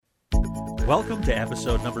Welcome to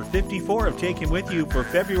episode number 54 of Take Him With You for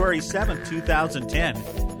February 7th,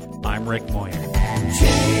 2010. I'm Rick Moyer.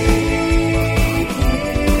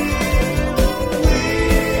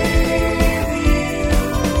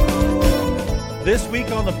 This week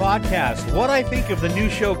on the podcast, what I think of the new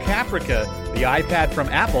show Caprica, the iPad from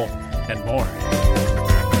Apple, and more.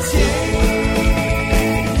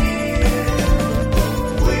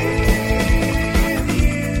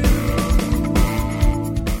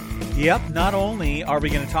 Yep, not only are we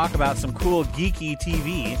going to talk about some cool geeky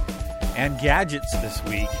TV and gadgets this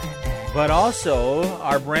week, but also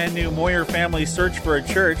our brand new Moyer family search for a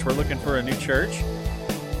church. We're looking for a new church.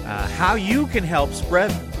 How you can help spread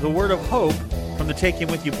the word of hope from the Take Him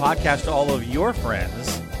With You podcast to all of your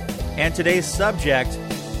friends. And today's subject,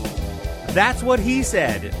 that's what he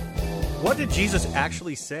said. What did Jesus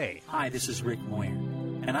actually say? Hi, this is Rick Moyer,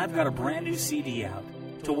 and I've got a brand new CD out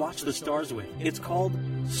to watch the stars with. It's called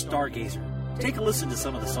Stargazer. Take a listen to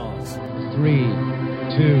some of the songs. 3, 2,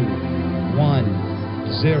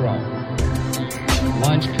 1, 0.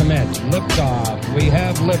 Launch commit. Liftoff. We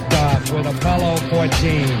have liftoff with Apollo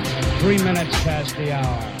 14. 3 minutes past the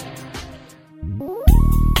hour.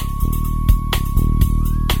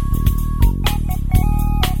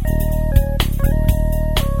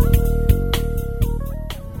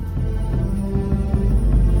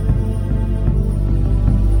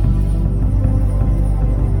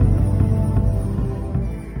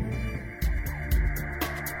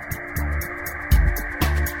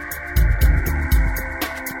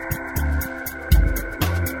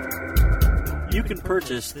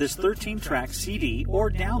 Purchase this 13-track CD or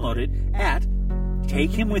download it at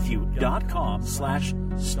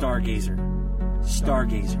takehimwithyou.com/stargazer.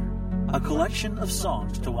 Stargazer, a collection of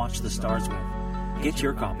songs to watch the stars with. Get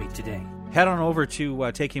your copy today. Head on over to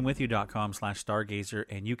takehimwithyou.com/stargazer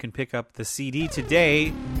and you can pick up the CD today.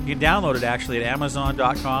 You can download it actually at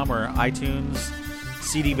Amazon.com or iTunes,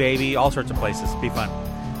 CD Baby, all sorts of places. Be fun.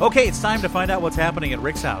 Okay, it's time to find out what's happening at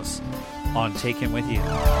Rick's house on Take Him With You.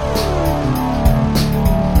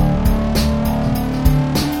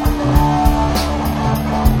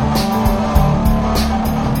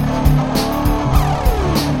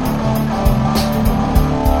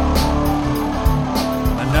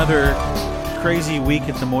 Another crazy week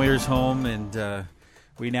at the Moyers home, and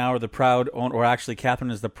we now are the proud owner, or actually Catherine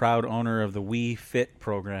is the proud owner of the We Fit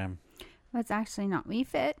program. Well, it's actually not We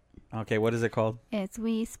Fit. Okay, what is it called? It's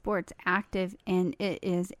We Sports Active, and it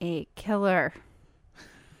is a killer.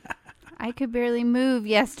 I could barely move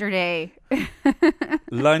yesterday.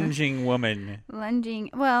 Lunging woman. Lunging.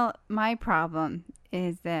 Well, my problem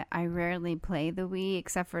is that I rarely play the Wii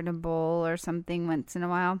except for to bowl or something once in a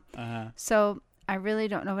while. Uh-huh. So I really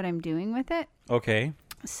don't know what I'm doing with it. Okay.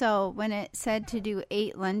 So when it said to do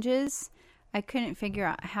 8 lunges, I couldn't figure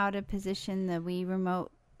out how to position the Wii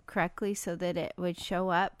remote correctly so that it would show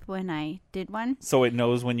up when I did one. So it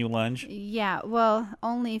knows when you lunge? Yeah, well,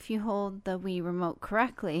 only if you hold the Wii remote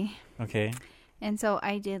correctly. Okay. And so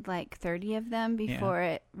I did like 30 of them before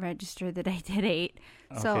it registered that I did 8.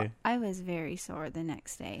 So Okay. I was very sore the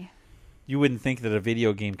next day. You wouldn't think that a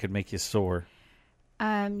video game could make you sore.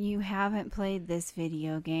 You haven't played this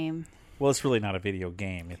video game. Well, it's really not a video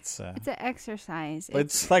game. It's an exercise.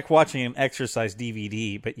 It's like watching an exercise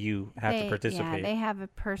DVD, but you have to participate. Yeah, they have a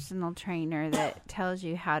personal trainer that tells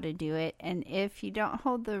you how to do it. And if you don't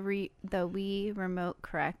hold the Wii remote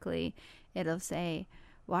correctly, it'll say,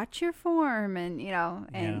 watch your form.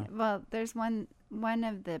 And, well, there's one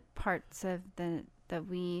of the parts of the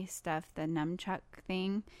Wii stuff, the nunchuck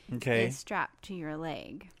thing, is strapped to your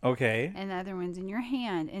leg. Okay. And the other one's in your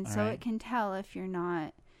hand. And so it can tell if you're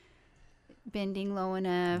not bending low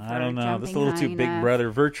enough. I don't know. This is a jumping little too high Big enough. Brother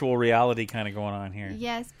virtual reality kind of going on here.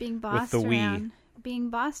 Yes, being bossed with the around. Wii. Being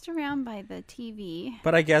bossed around by the TV.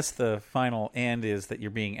 But I guess the final end is that you're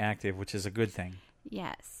being active, which is a good thing.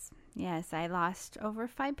 Yes. Yes, I lost over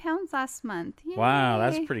 5 pounds last month. Yay. Wow,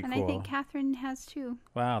 that's pretty and cool. I think Catherine has too.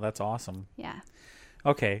 Wow, that's awesome. Yeah.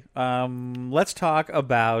 Okay, let's talk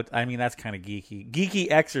about, that's kind of geeky. Geeky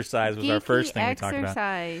exercise was our first thing we talked about.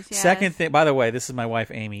 Exercise, yes. Second thing, by the way, this is my wife,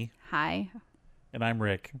 Amy. Hi. And I'm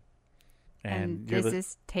Rick. And this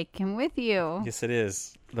is Take Him With You. Yes, it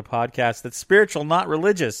is. The podcast that's spiritual, not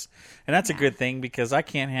religious. And that's a good thing because I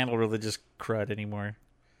can't handle religious crud anymore.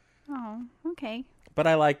 Oh, okay. But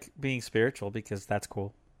I like being spiritual because that's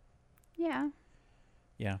cool. Yeah.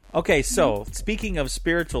 Yeah. Okay, so speaking of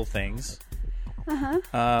spiritual things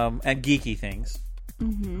and geeky things,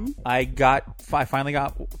 I finally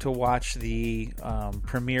got to watch the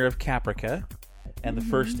premiere of Caprica and the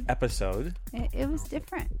first episode. It was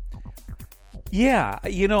different. Yeah,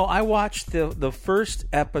 I watched the first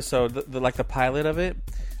episode, the pilot of it,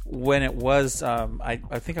 when it was. I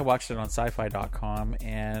think I watched it on Sci-Fi.com,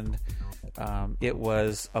 and it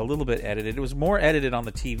was a little bit edited. It was more edited on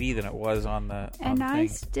the TV than it was on the. And I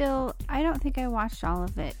don't think I watched all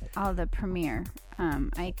of it, all the premiere.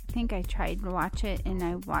 I think I tried to watch it, and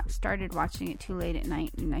I started watching it too late at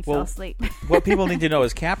night, and I fell asleep. What people need to know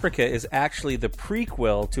is Caprica is actually the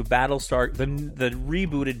prequel to Battlestar, the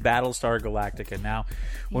rebooted Battlestar Galactica. Now,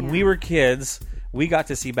 when we were kids, we got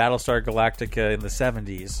to see Battlestar Galactica in the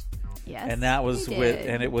 70s. Yes, and that was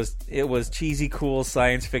it was cheesy, cool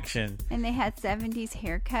science fiction. And they had 70s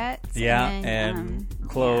haircuts. Yeah, and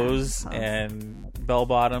clothes and bell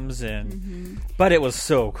bottoms, and but it was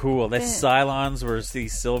so cool. The Cylons were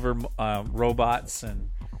these silver robots, and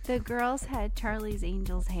the girls had Charlie's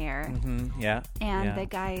Angels hair. And the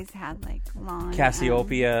guys had like long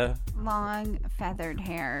Cassiopeia, long feathered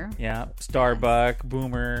hair. Yeah, Starbuck,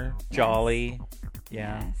 Boomer, Jolly.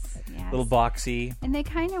 Yeah. Yes. Little boxy. And they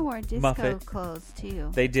kind of wore disco clothes, too.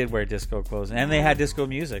 They did wear disco clothes. And they had disco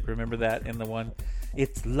music. Remember that in the one?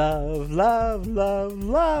 It's love, love, love,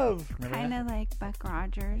 love. Kind of like Buck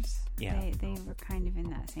Rogers. Yeah. They were kind of in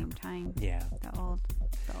that same time. Yeah. The old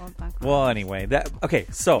Buck Rogers. Well, anyway.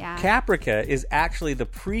 Caprica is actually the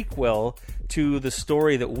prequel to the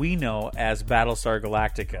story that we know as Battlestar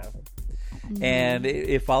Galactica. And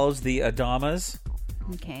it follows the Adamas.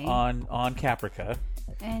 Okay. On Caprica,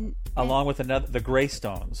 and along with the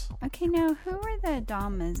Greystones. Okay, now who were the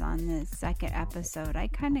Adamas on the second episode? I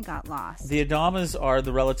kind of got lost. The Adamas are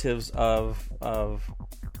the relatives of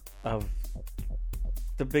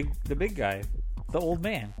the big guy, the old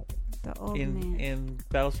man. The old man in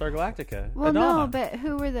Battlestar Galactica. Well, Adama. No, but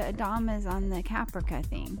who were the Adamas on the Caprica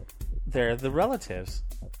thing? They're the relatives.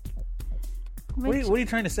 What are you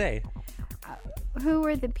trying to say? Who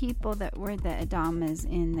were the people that were the Adamas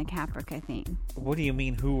in the Caprica thing? What do you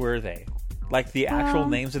mean, who were they? Like the actual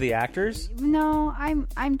names of the actors? No,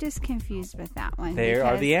 I'm just confused with that one. They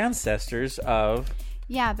are the ancestors of...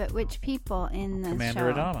 Yeah, but which people in the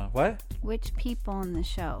Commander show? Adama. What? Which people in the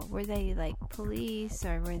show? Were they like police,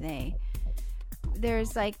 or were they...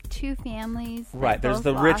 There's like two families. Right. There's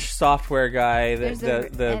the rich software guy,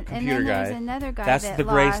 the computer and then guy. There's another guy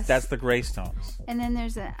that's the Greystones. And then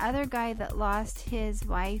there's another guy that lost his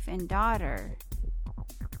wife and daughter.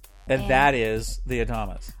 And that is the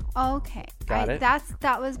Adamas. Okay. Got it?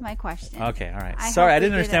 That was my question. Okay, all right. Sorry, I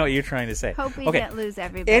didn't understand what you're trying to say. Hope we didn't lose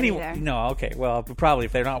everybody there. No, okay. Well, probably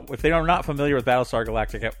if they're not familiar with Battlestar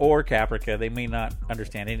Galactica or Caprica, they may not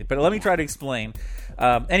understand anything. But let me try to explain.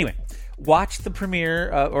 Anyway, watch the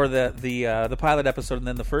premiere or the pilot episode and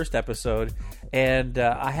then the first episode, and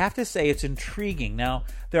I have to say it's intriguing. Now,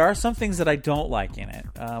 there are some things that I don't like in it.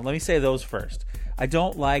 Let me say those first. I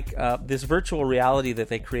don't like this virtual reality that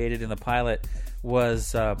they created in the pilot.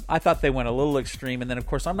 I thought they went a little extreme, and then of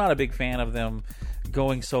course I'm not a big fan of them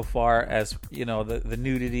going so far as the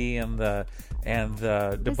nudity and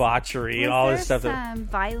the debauchery and all this stuff. Some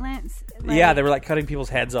violence. Yeah, they were like cutting people's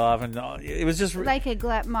heads off, and it was just like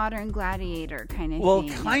a modern gladiator kind of thing. Well,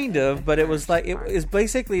 kind of, but it was like it was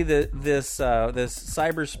basically this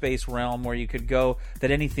cyberspace realm where you could go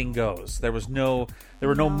that anything goes. There were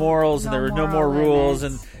no morals, and there were no more rules,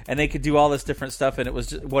 and they could do all this different stuff, and it was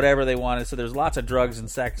just whatever they wanted. So there's lots of drugs and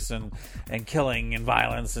sex and killing and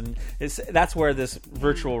violence, and that's where this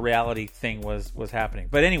virtual reality thing was happening.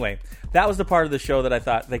 But anyway, that was the part of the show that I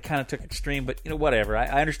thought they kind of took extreme, but whatever.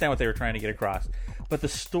 I understand what they were trying to get across. But the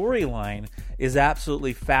storyline is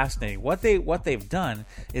absolutely fascinating. What they've done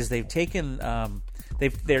is they've taken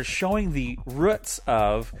they're showing the roots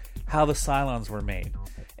of how the Cylons were made.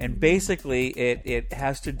 And basically, it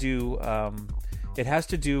has to do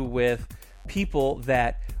with people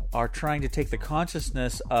that are trying to take the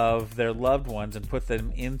consciousness of their loved ones and put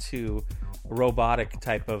them into a robotic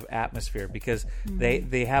type of atmosphere, because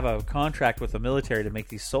they have a contract with the military to make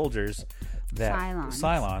these soldiers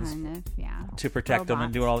Cylons kind of, to protect them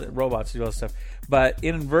and do all the robots to do all this stuff. But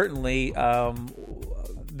inadvertently,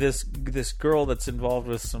 this girl that's involved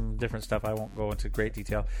with some different stuff, I won't go into great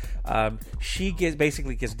detail, she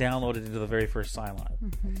basically gets downloaded into the very first Cylon.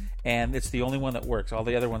 And it's the only one that works. All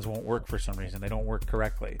the other ones won't work for some reason. They don't work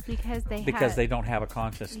correctly. Because they don't have a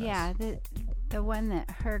consciousness. Yeah, the one that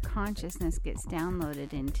her consciousness gets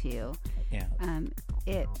downloaded into,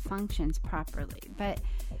 it functions properly. But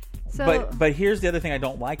here's the other thing I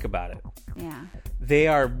don't like about it. Yeah. They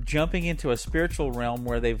are jumping into a spiritual realm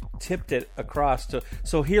where they've tipped it across to.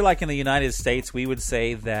 So here, like in the United States, we would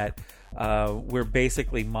say that we're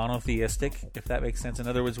basically monotheistic, if that makes sense. In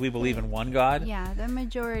other words, we believe in one God. Yeah, the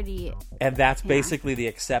majority. And that's basically the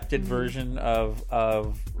accepted version of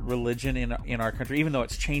religion in our country, even though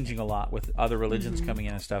it's changing a lot with other religions coming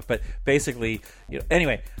in and stuff. But basically,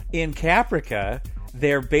 anyway, in Caprica,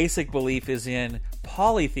 their basic belief is in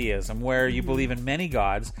polytheism, where you believe in many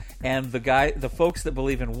gods, and the folks that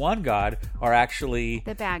believe in one God are actually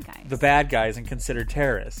the bad guys. The bad guys and considered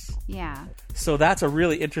terrorists. Yeah. So that's a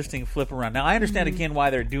really interesting flip around. Now I understand again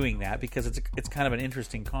why they're doing that, because it's kind of an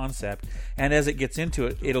interesting concept, and as it gets into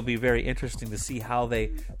it, it'll be very interesting to see how they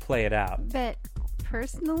play it out. But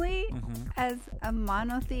personally, as a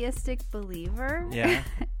monotheistic believer,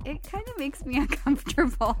 it kind of makes me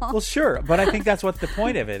uncomfortable. Well, sure, but I think that's what the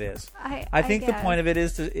point of it is. I think the point of it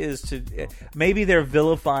is to maybe they're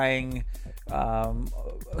vilifying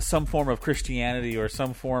some form of Christianity or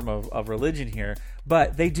some form of religion here,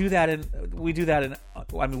 but we do that in.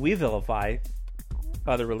 I mean, we vilify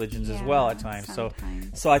other religions as well at times.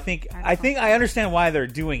 Sometimes. So I think I understand why they're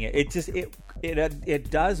doing it.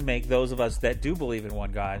 It does make those of us that do believe in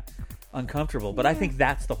one God uncomfortable, but I think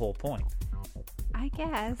that's the whole point. I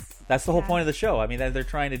guess that's the whole point of the show. I mean, they're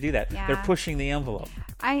trying to do that. Yeah. They're pushing the envelope.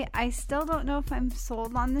 I still don't know if I'm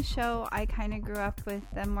sold on the show. I kind of grew up with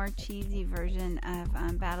the more cheesy version of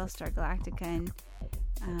Battlestar Galactica,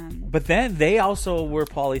 and but then they also were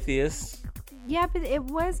polytheists. Yeah, but it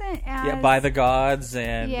wasn't as by the gods,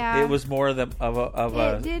 and it was more of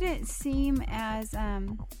a. It didn't seem as.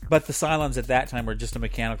 But the Cylons at that time were just a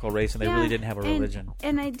mechanical race, and they really didn't have a religion.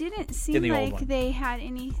 And it didn't seem like they had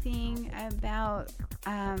anything about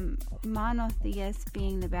monotheists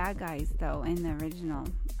being the bad guys, though, in the original.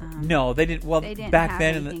 No, they didn't. Well, back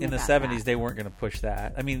then in the 70s, they weren't going to push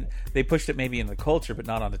that. I mean, they pushed it maybe in the culture, but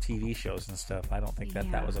not on the TV shows and stuff. I don't think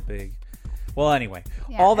that was a big. Well, anyway,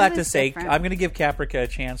 all that to say, I'm going to give Caprica a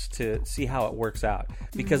chance to see how it works out.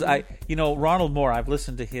 Because Ronald Moore, I've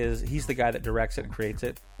listened to he's the guy that directs it and creates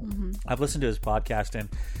it. I've listened to his podcast, and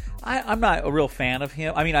I'm not a real fan of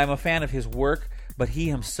him. I mean, I'm a fan of his work, but he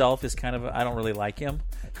himself is kind of, I don't really like him.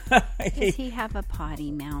 Does he have a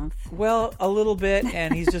potty mouth? Well, a little bit,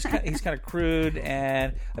 and he's kind of crude,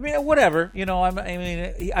 and I mean, whatever.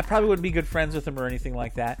 I probably wouldn't be good friends with him or anything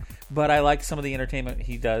like that, but I like some of the entertainment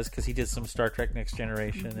he does, because he did some Star Trek Next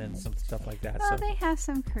Generation and some stuff like that. Well, they have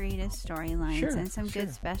some creative storylines and some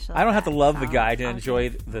good special. I don't have to love the guy to enjoy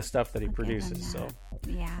the stuff that he produces. So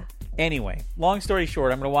yeah. Anyway, long story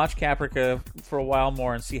short, I'm going to watch Caprica for a while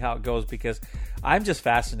more and see how it goes, because I'm just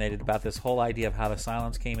fascinated about this whole idea of how the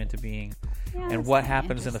Cylons came into being and what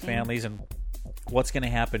happens in the families and what's going to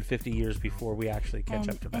happen 50 years before we actually catch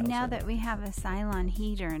up to Battlestar. And now that we have a Cylon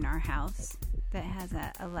heater in our house that has an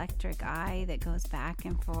electric eye that goes back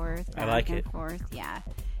and forth, forth. Yeah,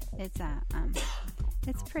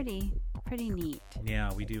 it's pretty neat.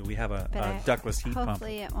 Yeah, we do. We have a ductless heat pump.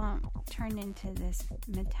 Hopefully it won't turn into this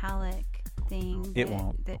metallic thing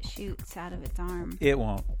that shoots out of its arm. It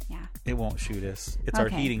won't. Yeah. It won't shoot us. It's our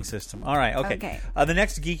heating system. All right, okay. The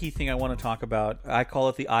next geeky thing I want to talk about, I call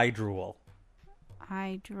it the iDrool.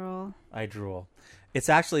 iDrool. It's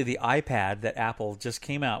actually the iPad that Apple just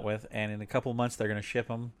came out with, and in a couple months they're going to ship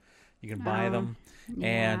them. You can buy them.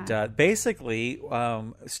 Yeah. And basically,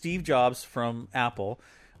 Steve Jobs from Apple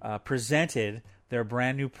presented their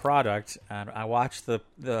brand new product, and I watched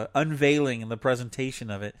the unveiling and the presentation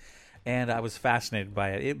of it, and I was fascinated by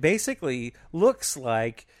it. It basically looks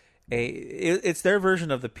like it's their version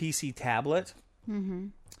of the PC tablet. Mm-hmm.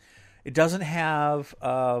 It doesn't have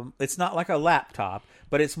it's not like a laptop,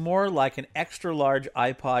 but it's more like an extra large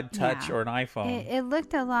iPod Touch or an iPhone. It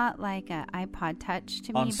looked a lot like an iPod Touch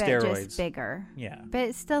to me, steroids. But just bigger. Yeah, but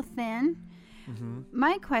it's still thin. Mm-hmm.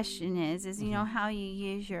 My question is you know how you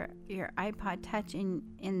use your iPod Touch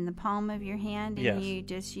in the palm of your hand, and you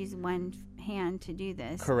just use one hand to do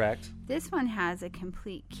this. Correct. This one has a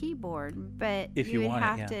complete keyboard, but if you would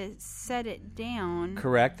have to set it down.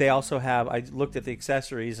 Correct. They also have. I looked at the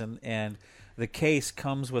accessories, and the case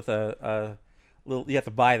comes with a little. You have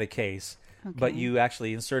to buy the case, but you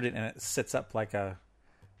actually insert it, and it sits up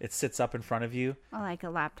It sits up in front of you. Oh, like a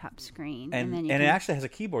laptop screen. And it actually has a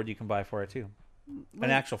keyboard you can buy for it, too. An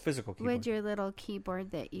actual physical keyboard. Would your little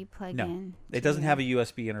keyboard that you plug in? It doesn't have a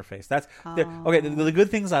USB interface. That's okay. The good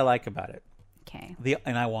things I like about it. Okay.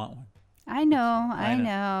 And I want one. I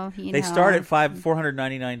know. They start at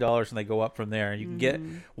 $499, and they go up from there. You can get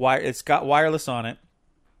it's got wireless on it,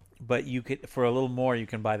 but you could, for a little more, you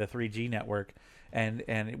can buy the 3G network. And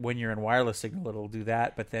when you're in wireless signal, it'll do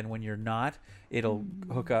that. But then when you're not, it'll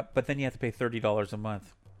hook up. But then you have to pay $30 a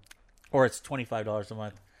month, or it's $25 a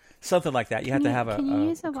month, something like that. You have to have a Can you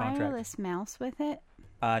use a contract. wireless mouse with it?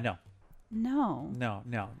 No. No.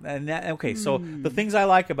 And okay, so the things I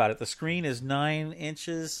like about it, the screen is 9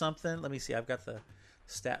 inches something. Let me see. I've got the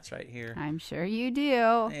stats right here. I'm sure you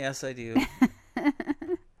do. Yes, I do.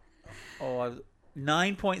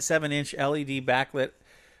 9.7 inch LED backlit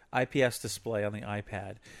IPS display on the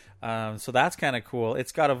iPad. So that's kind of cool.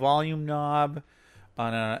 It's got a volume knob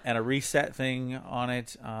and a reset thing on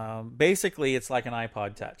it. Basically, it's like an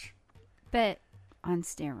iPod Touch. But on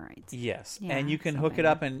steroids. Yes, Yeah, and you can so hook it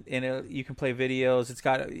up and you can play videos.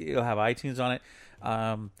 It'll have iTunes on it.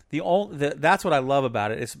 That's what I love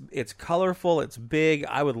about it. It's colorful. It's big.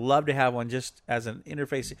 I would love to have one just as an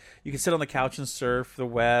interface. You can sit on the couch and surf the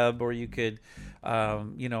web, or you could,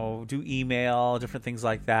 do email, different things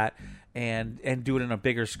like that, and do it in a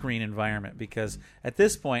bigger screen environment. Because at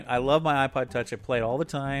this point, I love my iPod Touch. I play it all the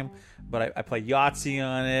time, but I play Yahtzee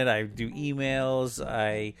on it. I do emails.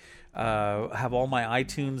 I have all my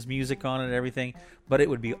iTunes music on it and everything. But it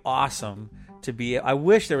would be awesome to be. I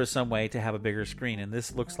wish there was some way to have a bigger screen, and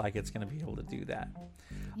this looks like it's going to be able to do that.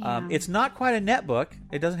 Yeah. It's not quite a netbook.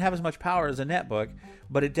 It doesn't have as much power as a netbook,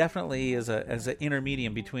 but it definitely is as an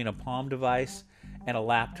intermediate between a Palm device and a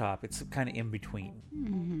laptop. It's kind of in between.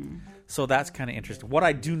 Mm-hmm. So that's kind of interesting. What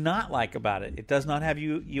I do not like about it does not have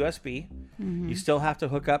USB. Mm-hmm. You still have to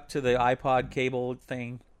hook up to the iPod cable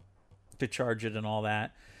thing to charge it and all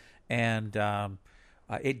that. And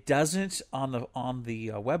it doesn't on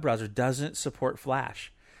the web browser doesn't support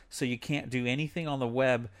Flash, so you can't do anything on the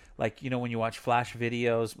web. Like when you watch Flash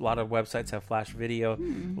videos, a lot of websites have Flash video.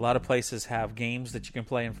 A lot of places have games that you can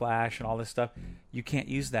play in Flash and all this stuff. You can't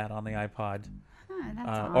use that on the iPod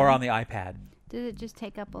or on the iPad. Does it just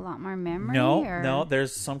take up a lot more memory? No.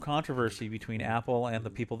 There's some controversy between Apple and the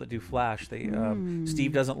people that do Flash.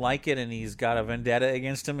 Steve doesn't like it, and he's got a vendetta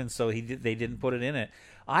against him, and so they didn't put it in it.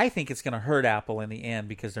 I think it's going to hurt Apple in the end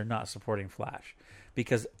because they're not supporting Flash,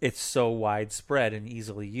 because it's so widespread and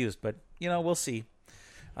easily used. But we'll see.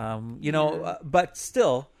 But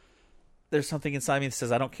still, there's something inside me that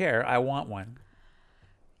says I don't care. I want one.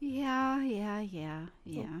 Yeah.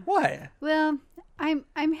 What? Well,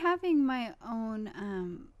 I'm having my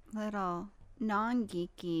own little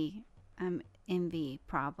non-geeky envy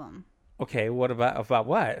problem. Okay, what about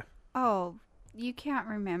what? Oh, you can't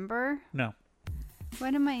remember? No.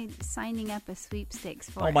 What am I signing up a sweepstakes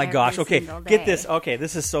for? Oh my gosh. Okay, single get day? this. Okay,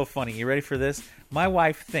 this is so funny. You ready for this? My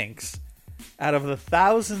wife thinks out of the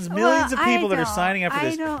thousands, millions of people that are signing up for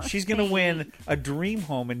this, she's going to win a dream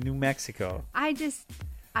home in New Mexico. I just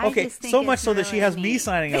think so much it's so that she really has me neat.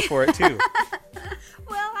 signing up for it too.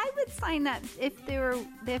 Well, I would sign up if they were.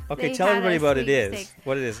 Okay, tell everybody what it is.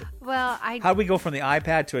 What it is. Well, how do we go from the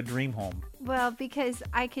iPad to a dream home? Well, because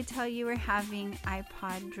I could tell you were having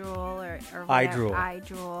iPod drool or iDrool.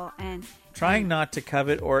 iDrool, and Trying not to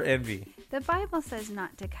covet or envy. The Bible says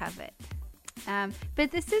not to covet.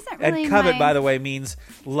 But this isn't really and covet, by the way, means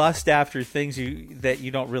lust after things that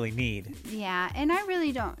you don't really need. Yeah, and I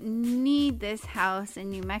really don't need this house in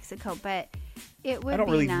New Mexico, but it would be nice. I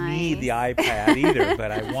don't really need the iPad either,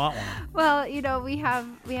 but I want one. Well, we have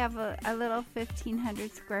a little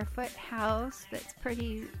 1,500 square foot house that's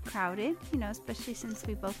pretty crowded, especially since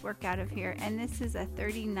we both work out of here. And this is a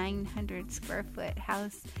 3,900 square foot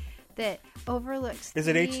house that overlooks. Is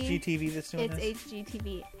it HGTV that's doing this? It's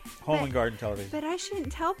HGTV. Home and Garden Television. But I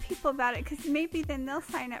shouldn't tell people about it because maybe then they'll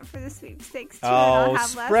sign up for the sweepstakes too. Oh, and I'll have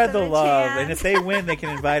spread less the of a love. chance. And if they win, they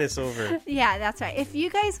can invite us over. Yeah, that's right. If you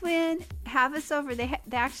guys win, have us over. They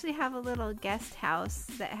actually have a little guest house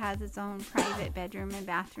that has its own private bedroom and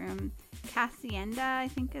bathroom. Hacienda, I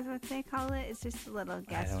think is what they call it. It's just a little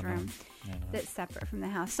guest room that's separate from the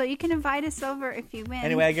house. So you can invite us over if you win.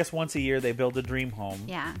 Anyway, I guess once a year they build a dream home.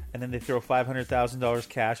 Yeah. And then they throw $500,000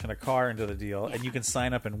 cash and a car into the deal, and you can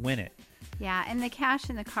sign up and win it. Yeah, and the cash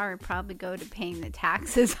in the car would probably go to paying the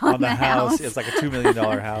taxes on the house. It's like a $2 million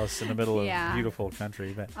house in the middle of beautiful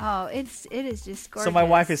country. But it is just gorgeous. So my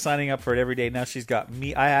wife is signing up for it every day. Now she's got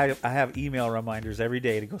me. I have email reminders every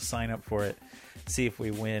day to go sign up for it, see if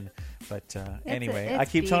we win. But anyway, I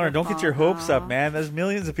keep telling her, don't get your hopes up, man. There's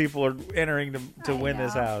millions of people are entering to win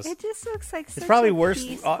this house. It just looks like it's probably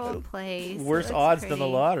peaceful place. Worse odds than the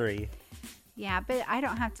lottery. Yeah, but I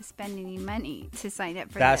don't have to spend any money to sign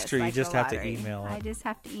up for That's this. true. Like you just have to lottery. email it. I just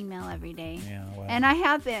have to email every day. Yeah, well. And I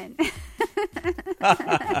have been.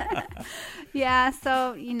 Yeah,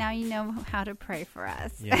 so you know how to pray for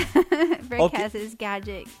us. Yeah. Rick has his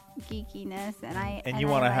gadget geekiness, and you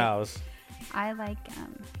want a house. I like,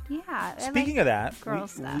 Speaking of that, girl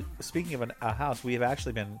stuff. Speaking of a house, we have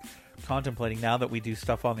actually been contemplating, now that we do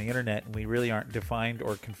stuff on the internet and we really aren't defined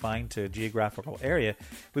or confined to a geographical area,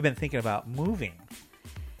 we've been thinking about moving.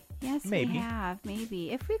 Yes, Maybe. we have.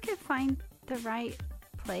 Maybe. If we could find the right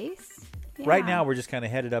place. Yeah. Right now, we're just kind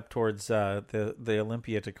of headed up towards the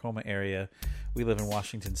Olympia-Tacoma area. We live in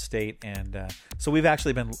Washington State, and so we've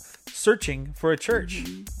actually been searching for a church.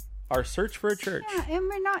 Mm-hmm. Our search for a church. Yeah, and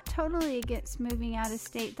we're not totally against moving out of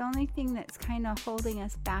state. The only thing that's kind of holding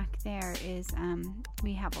us back there is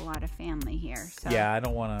we have a lot of family here. So Yeah, I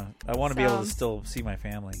don't want to. I want to be able to still see my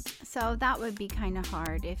family. So that would be kind of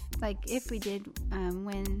hard if we did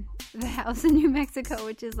win the house in New Mexico,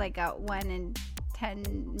 which is like a 1 in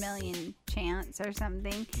 10 million chance or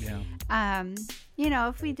something. Yeah.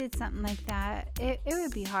 If we did something like that, it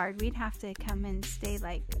would be hard. We'd have to come and stay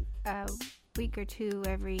like a week or two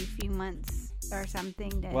every few months or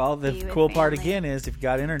something. Well, the cool part again is if you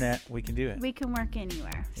got internet, we can do it. We can work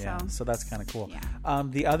anywhere. Yeah, so that's kind of cool. Yeah.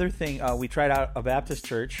 The other thing, we tried out a Baptist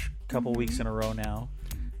church a couple weeks in a row now.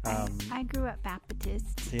 I grew up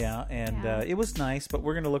Baptist. Yeah, and it was nice, but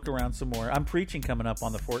we're going to look around some more. I'm preaching coming up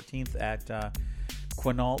on the 14th at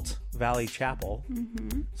Quinault Valley Chapel,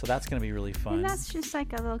 so that's going to be really fun. And that's just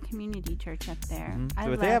like a little community church up there.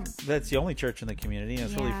 That's the only church in the community, and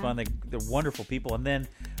it's really fun. They're wonderful people. And then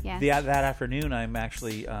that afternoon, I'm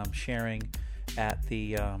actually sharing at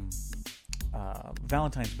the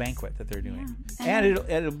Valentine's banquet that they're doing, and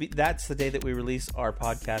it'll be that's the day that we release our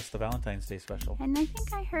podcast, the Valentine's Day special. And I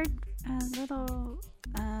think I heard a little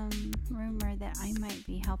rumor that I might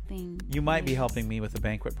be helping. You might be helping me with the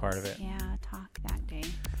banquet part of it. Yeah, talk that day.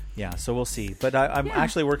 Yeah, so we'll see. But I'm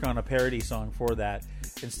actually working on a parody song for that.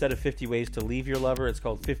 Instead of 50 Ways to Leave Your Lover, it's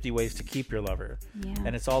called 50 Ways to Keep Your Lover. Yeah.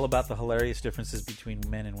 And it's all about the hilarious differences between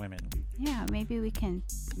men and women. Yeah, maybe we can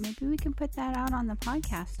put that out on the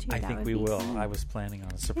podcast too. I think we will. Fun. I was planning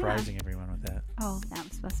on surprising everyone with that. Oh, that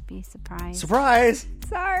was supposed to be a surprise. Surprise!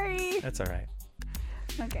 Sorry. That's all right.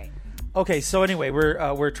 Okay, so anyway,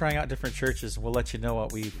 we're trying out different churches. We'll let you know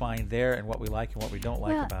what we find there and what we like and what we don't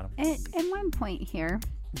like about them. And one point here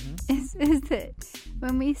is that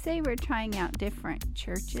when we say we're trying out different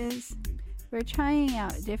churches, we're trying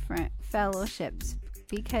out different fellowships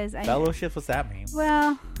because fellowship. What's that mean?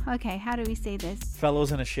 Well, okay. How do we say this?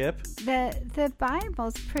 Fellows in a ship. The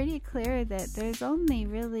Bible's pretty clear that there's only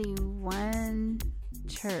really one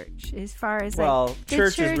church as far as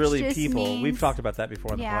church is really people. We've talked about that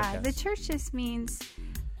before on the podcast. Yeah, the church just means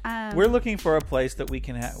we're looking for a place that we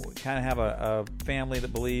can kind of have a family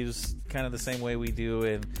that believes kind of the same way we do,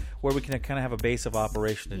 and where we can kind of have a base of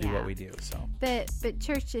operation to do what we do. So, but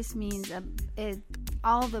church just means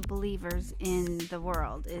all the believers in the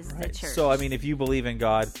world is the church. So I mean, if you believe in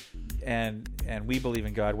God, and we believe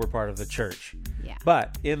in God, we're part of the church. Yeah.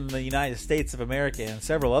 But in the United States of America and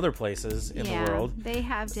several other places in the world, they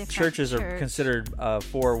have different churches are considered a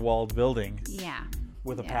four-walled building. Yeah.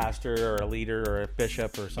 With a pastor or a leader or a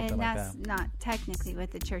bishop or something like that. And that's not technically what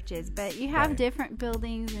the church is, but you have different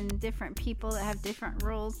buildings and different people that have different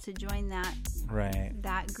rules to join that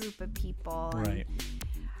group of people. Right.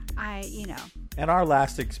 And And our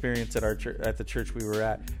last experience at at the church we were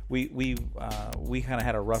at, we kind of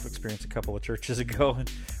had a rough experience a couple of churches ago,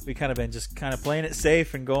 and we kind of been just kind of playing it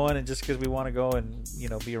safe and going, and just because we want to go and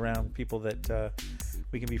be around people that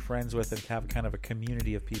we can be friends with and have kind of a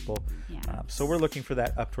community of people. Yeah. So we're looking for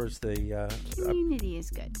that up towards the community is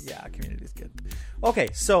good. Yeah, community is good. Okay,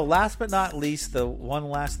 so last but not least, the one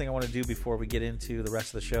last thing I want to do before we get into the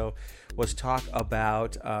rest of the show was talk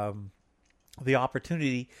about the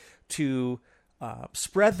opportunity to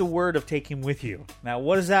spread the word of Take Him With You. Now,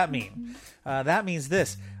 what does that mean? That means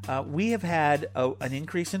this. We have had an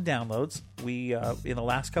increase in downloads. We in the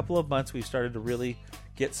last couple of months, we've started to really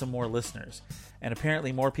get some more listeners. And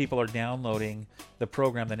apparently more people are downloading the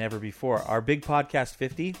program than ever before. Our Big Podcast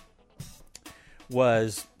 50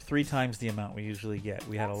 was 3 times the amount we usually get.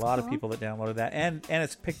 We had a lot of people that downloaded that, and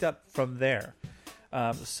it's picked up from there.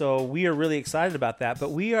 So we are really excited about that.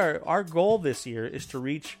 But our goal this year is to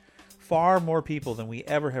reach far more people than we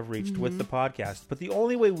ever have reached with the podcast. But the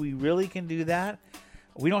only way we really can do that,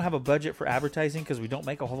 we don't have a budget for advertising because we don't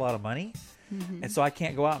make a whole lot of money. And so I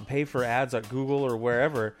can't go out and pay for ads at Google or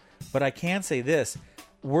wherever. But I can say this.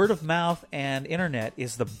 Word of mouth and internet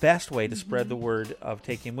is the best way to spread the word of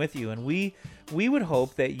Take Him With You. And we would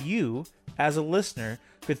hope that you, as a listener,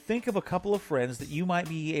 could think of a couple of friends that you might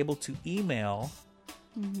be able to email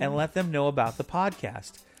and let them know about the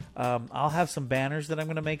podcast. I'll have some banners that I'm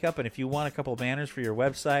going to make up, and if you want a couple of banners for your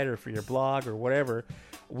website or for your blog or whatever,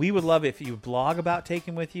 we would love it if you blog about Take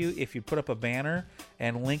Him With You, if you put up a banner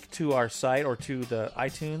and link to our site or to the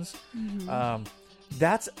iTunes.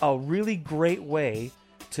 That's a really great way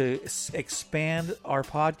to expand our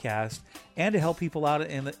podcast and to help people out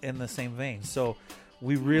in the same vein. So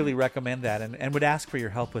we really recommend that and would ask for your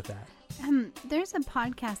help with that. There's a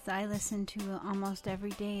podcast that I listen to almost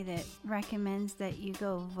every day that recommends that you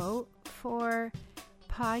go vote for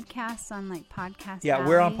podcasts on like Podcast Alley.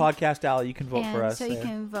 We're on Podcast Alley. You can vote for us. So you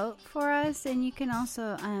can vote for us, and you can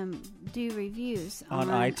also do reviews on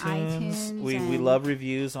iTunes. We love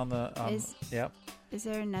reviews on the. Is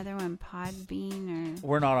there another one, Podbean or?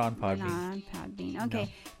 We're not on Podbean. We're not on Podbean. Okay, no.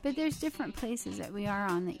 But there's different places that we are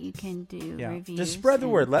on that you can do reviews. Just spread the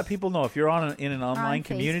word. Let people know if you're in an online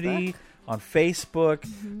community. On Facebook,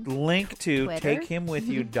 link to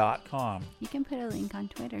takehimwithyou.com. You can put a link on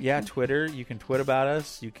Twitter. Yeah, too. Twitter. You can tweet about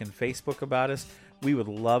us. You can Facebook about us. We would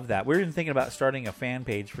love that. We're even thinking about starting a fan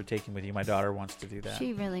page for Take Him With You. My daughter wants to do that.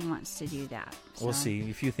 She really wants to do that. So. We'll see.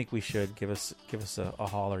 If you think we should, give us a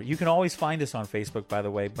holler. You can always find us on Facebook, by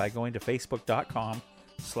the way, by going to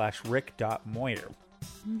facebook.com/rick.moyer.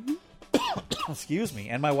 Excuse me.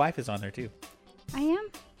 And my wife is on there, too. I am?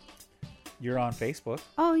 You're on Facebook.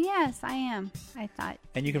 Oh, yes, I am. I thought.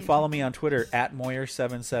 And you can follow me on Twitter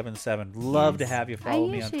 @Moyer777. Love to have you follow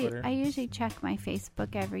me on Twitter. I usually check my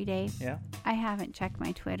Facebook every day. Yeah? I haven't checked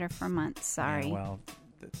my Twitter for months. Sorry. Yeah, well,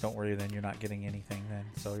 don't worry then. You're not getting anything then,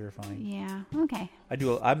 so you're fine. Yeah, okay.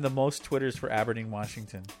 I'm the most Twitters for Aberdeen,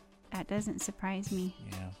 Washington. That doesn't surprise me.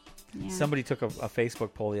 Yeah. Somebody took a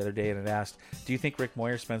Facebook poll the other day and it asked, do you think Rick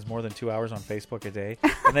Moyer spends more than 2 hours on Facebook a day?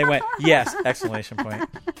 And they went, yes, exclamation point.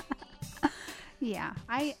 Yeah,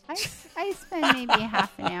 I spend maybe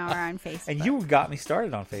half an hour on Facebook. And you got me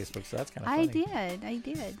started on Facebook, so that's kind of funny. I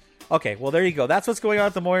did. Okay, well, there you go. That's what's going on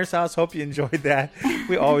at the Moyers house. Hope you enjoyed that.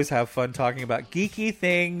 We always have fun talking about geeky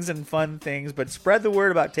things and fun things, but spread the word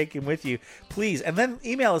about Take Him With You, please. And then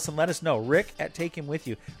email us and let us know,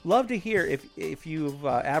 rick@takehimwithyou. Love to hear if you've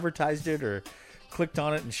advertised it or clicked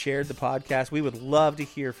on it and shared the podcast. We would love to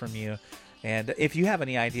hear from you. And if you have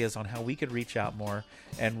any ideas on how we could reach out more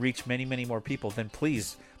and reach many, many more people, then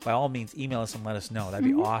please, by all means, email us and let us know.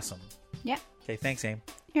 That'd be awesome. Yeah. Okay, thanks, Aim.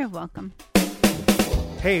 You're welcome.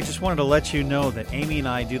 Hey, just wanted to let you know that Amy and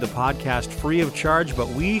I do the podcast free of charge, but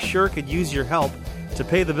we sure could use your help to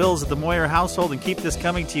pay the bills at the Moyer household and keep this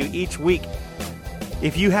coming to you each week.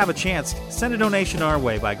 If you have a chance, send a donation our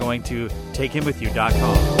way by going to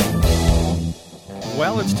takehimwithyou.com.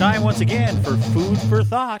 Well, it's time once again for Food for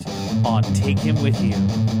Thought on Take Him With You.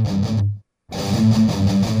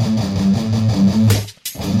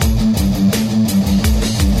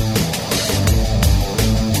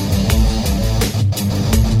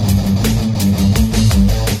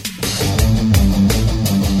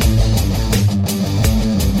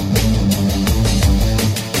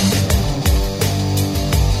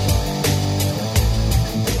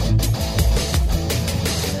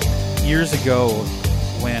 Years ago,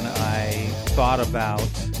 when I thought about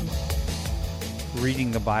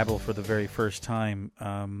reading the Bible for the very first time,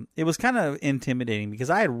 it was kind of intimidating because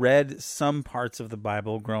I had read some parts of the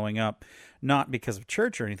Bible growing up, not because of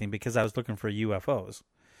church or anything, because I was looking for UFOs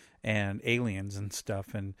and aliens and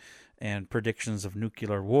stuff and predictions of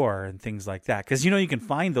nuclear war and things like that. Because, you can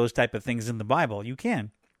find those type of things in the Bible. You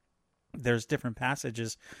can. There's different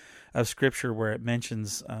passages of Scripture where it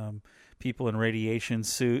mentions people in radiation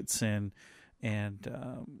suits and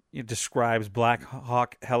it describes Black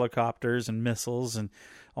Hawk helicopters and missiles and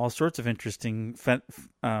all sorts of interesting,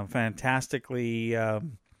 fantastically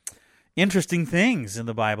interesting things in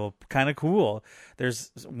the Bible. Kind of cool.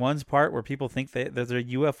 There's one part where people think that there's a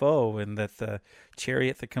UFO and that the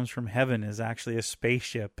chariot that comes from heaven is actually a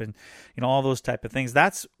spaceship and all those type of things.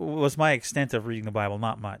 That was my extent of reading the Bible.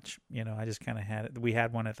 Not much. I just kind of had it. We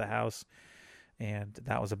had one at the house, and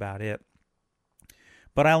that was about it.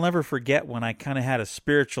 But I'll never forget when I kind of had a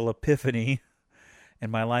spiritual epiphany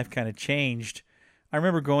and my life kind of changed. I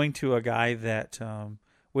remember going to a guy that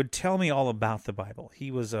would tell me all about the Bible.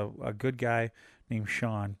 He was a good guy named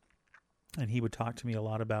Sean, and he would talk to me a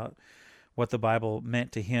lot about what the Bible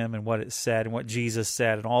meant to him and what it said and what Jesus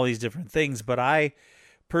said and all these different things. But I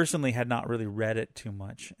personally had not really read it too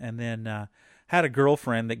much. And then had a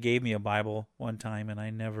girlfriend that gave me a Bible one time, and I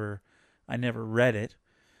never read it.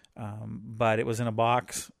 But it was in a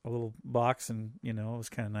little box, and, it was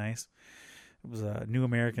kind of nice. It was a New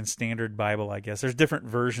American Standard Bible, I guess. There's different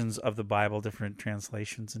versions of the Bible, different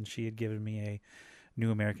translations, and she had given me a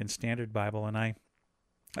New American Standard Bible, and like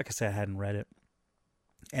I said, I hadn't read it.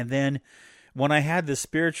 And then when I had this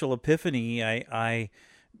spiritual epiphany, I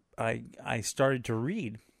started to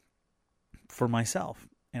read for myself.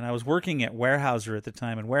 And I was working at Weyerhaeuser at the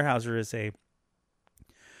time, and Weyerhaeuser is a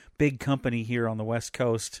big company here on the West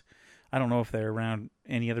Coast. I don't know if they're around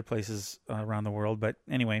any other places around the world, but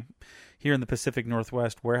anyway, here in the Pacific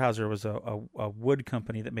Northwest, Weyerhaeuser was a wood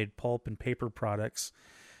company that made pulp and paper products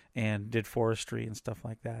and did forestry and stuff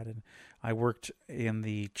like that. And I worked in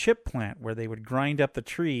the chip plant where they would grind up the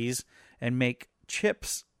trees and make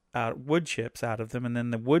wood chips out of them, and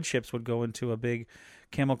then the wood chips would go into a big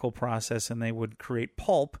chemical process and they would create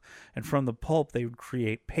pulp, and from the pulp they would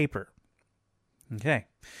create paper. Okay.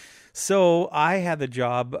 So I had the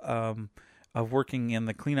job of working in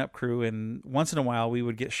the cleanup crew, and once in a while we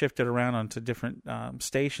would get shifted around onto different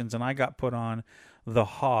stations, and I got put on the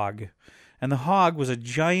Hog. And the Hog was a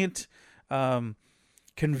giant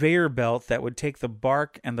conveyor belt that would take the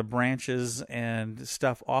bark and the branches and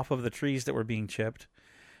stuff off of the trees that were being chipped,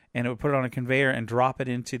 and it would put it on a conveyor and drop it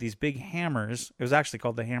into these big hammers. It was actually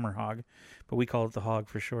called the Hammer Hog, but we called it the Hog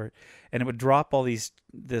for short. And it would drop all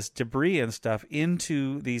this debris and stuff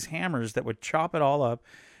into these hammers that would chop it all up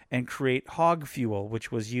and create hog fuel,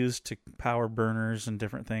 which was used to power burners and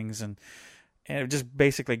different things. And it would just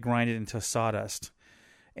basically grind it into sawdust.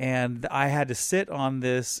 And I had to sit on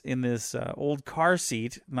this in this old car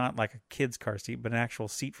seat, not like a kid's car seat, but an actual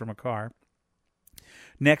seat from a car,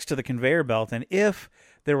 next to the conveyor belt. And if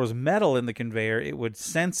there was metal in the conveyor, it would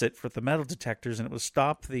sense it for the metal detectors, and it would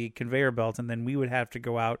stop the conveyor belt, and then we would have to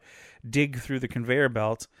go out, dig through the conveyor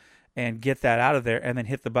belt, and get that out of there, and then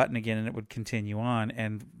hit the button again, and it would continue on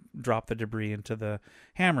and drop the debris into the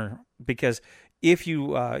hammer. Because if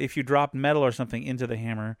you dropped metal or something into the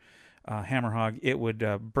hammer Hog, it would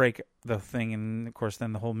break the thing, and of course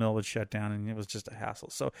then the whole mill would shut down, and it was just a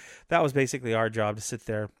hassle. So that was basically our job, to sit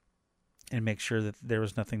there and make sure that there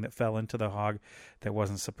was nothing that fell into the Hog that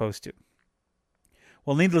wasn't supposed to.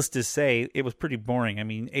 Well, needless to say, it was pretty boring. I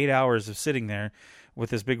mean, 8 hours of sitting there with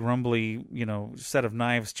this big rumbly, set of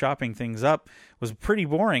knives chopping things up was pretty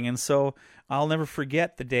boring. And so I'll never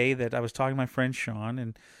forget the day that I was talking to my friend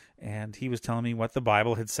Sean, and he was telling me what the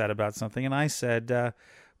Bible had said about something. And I said,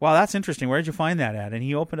 wow, that's interesting. Where did you find that at? And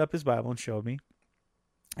he opened up his Bible and showed me.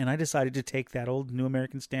 And I decided to take that old New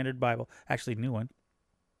American Standard Bible, actually new one,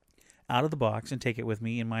 out of the box and take it with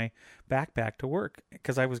me in my backpack to work,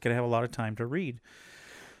 because I was going to have a lot of time to read.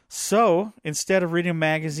 So instead of reading a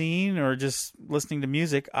magazine or just listening to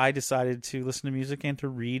music, I decided to listen to music and to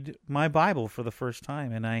read my Bible for the first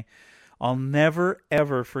time. And I'll never,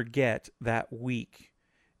 ever forget that week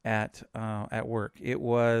at work. It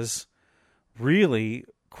was really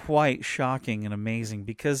quite shocking and amazing,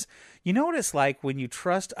 because you know what it's like when you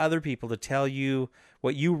trust other people to tell you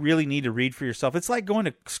what you really need to read for yourself. It's like going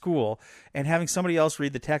to school and having somebody else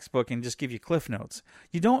read the textbook and just give you cliff notes.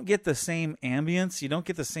 You don't get the same ambience, you don't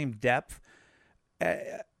get the same depth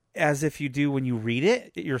as if you do when you read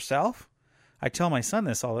it yourself. I tell my son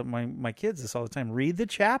this my kids this all the time. Read the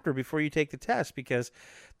chapter before you take the test, because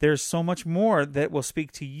there's so much more that will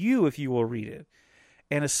speak to you if you will read it,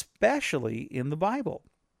 and especially in the Bible.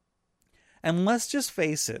 And let's just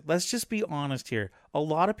face it, let's just be honest here. A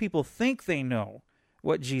lot of people think they know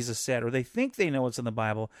what Jesus said, or they think they know what's in the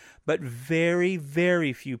Bible, but very,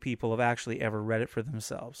 very few people have actually ever read it for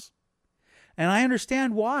themselves. And I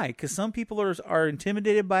understand why, because some people are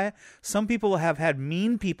intimidated by it. Some people have had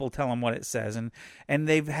mean people tell them what it says, and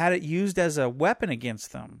they've had it used as a weapon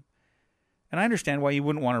against them. And I understand why you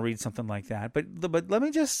wouldn't want to read something like that. But let me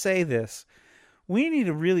just say this. We need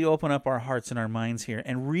to really open up our hearts and our minds here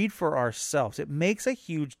and read for ourselves. It makes a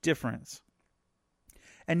huge difference.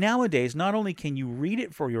 And nowadays, not only can you read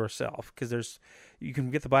it for yourself, because you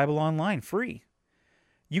can get the Bible online free.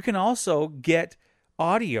 You can also get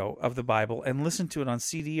audio of the Bible and listen to it on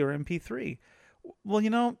CD or MP3.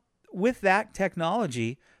 Well, with that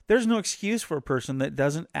technology, there's no excuse for a person that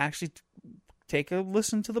doesn't actually take a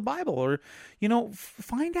listen to the Bible, or,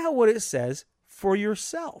 find out what it says for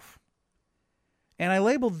yourself. And I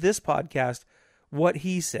labeled this podcast What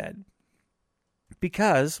He Said,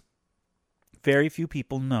 because very few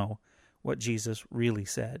people know what Jesus really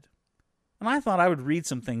said. And I thought I would read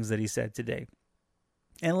some things that he said today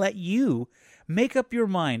and let you make up your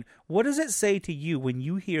mind. What does it say to you when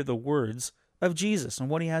you hear the words of Jesus and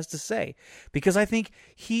what he has to say? Because I think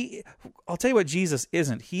I'll tell you what Jesus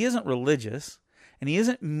isn't. He isn't religious, and he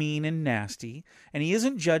isn't mean and nasty, and he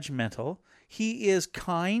isn't judgmental. He is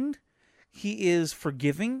kind, he is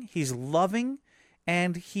forgiving, he's loving,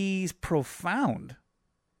 and he's profound.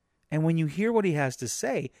 And when you hear what he has to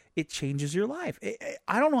say, it changes your life.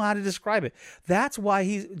 I don't know how to describe it. That's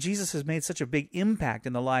why Jesus has made such a big impact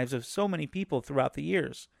in the lives of so many people throughout the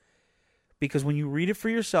years. Because when you read it for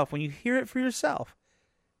yourself, when you hear it for yourself,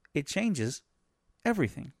 it changes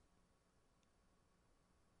everything.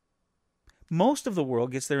 Most of the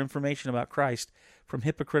world gets their information about Christ from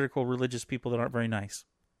hypocritical religious people that aren't very nice.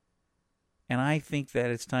 And I think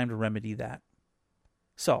that it's time to remedy that.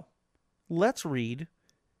 So, let's read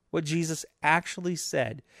what Jesus actually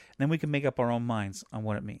said, and then we can make up our own minds on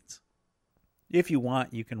what it means. If you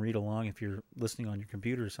want, you can read along if you're listening on your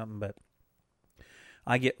computer or something, but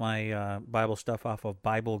I get my Bible stuff off of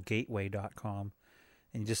BibleGateway.com,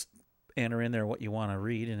 and you just enter in there what you want to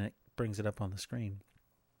read, and it brings it up on the screen.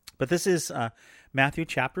 But this is Matthew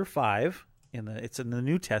chapter 5. It's in the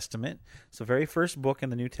New Testament. It's the very first book in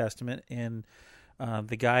the New Testament, and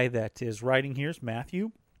the guy that is writing here is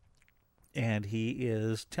Matthew, and he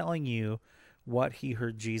is telling you what he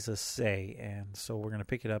heard Jesus say. And so we're going to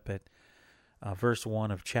pick it up at verse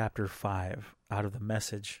 1 of chapter 5 out of the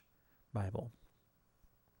Message Bible.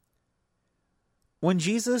 When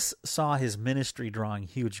Jesus saw his ministry drawing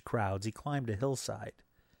huge crowds, he climbed a hillside.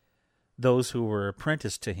 Those who were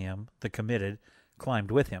apprenticed to him, the committed,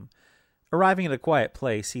 climbed with him. Arriving at a quiet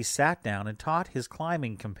place, he sat down and taught his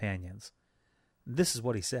climbing companions. This is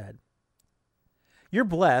what he said. You're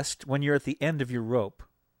blessed when you're at the end of your rope.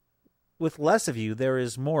 With less of you, there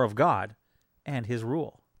is more of God and his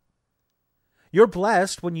rule. You're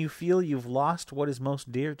blessed when you feel you've lost what is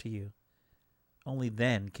most dear to you. Only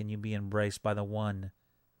then can you be embraced by the one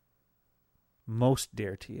most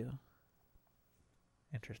dear to you.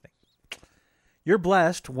 Interesting. You're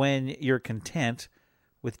blessed when you're content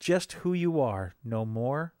with just who you are, no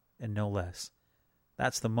more and no less.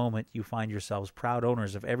 That's the moment you find yourselves proud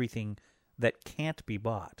owners of everything that can't be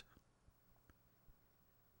bought.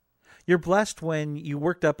 You're blessed when you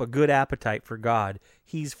worked up a good appetite for God.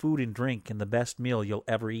 He's food and drink and the best meal you'll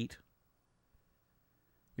ever eat.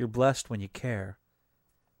 You're blessed when you care.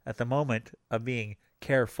 At the moment of being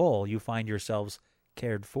careful, you find yourselves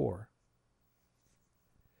cared for.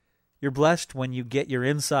 You're blessed when you get your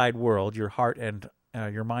inside world, your heart and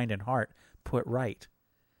your mind and heart put right.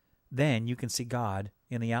 Then you can see God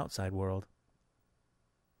in the outside world.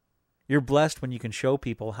 You're blessed when you can show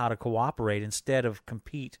people how to cooperate instead of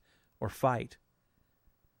compete or fight.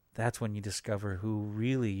 That's when you discover who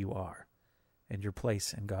really you are and your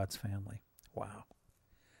place in God's family. Wow.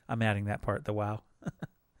 I'm adding that part, the wow.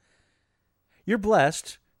 You're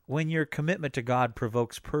blessed when your commitment to God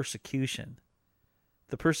provokes persecution.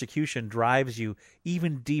 The persecution drives you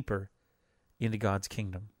even deeper into God's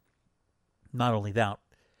kingdom. Not only that,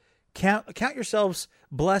 count yourselves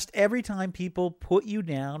blessed every time people put you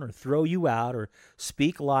down or throw you out or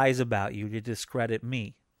speak lies about you to discredit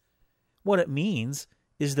me. What it means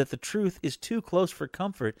is that the truth is too close for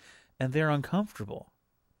comfort and they're uncomfortable.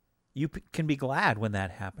 You can be glad when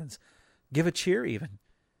that happens. Give a cheer even.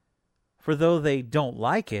 For though they don't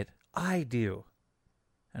like it, I do.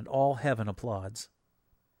 And all heaven applauds.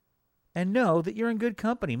 And know that you're in good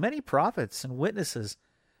company. Many prophets and witnesses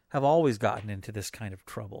have always gotten into this kind of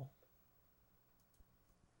trouble.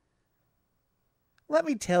 Let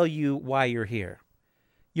me tell you why you're here.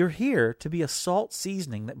 You're here to be a salt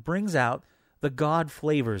seasoning that brings out the God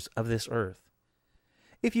flavors of this earth.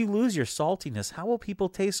 If you lose your saltiness, how will people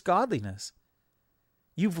taste godliness?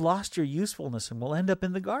 You've lost your usefulness and will end up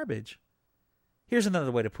in the garbage. Here's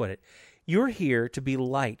another way to put it. You're here to be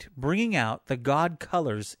light, bringing out the God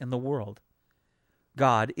colors in the world.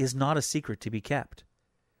 God is not a secret to be kept.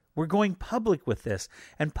 We're going public with this,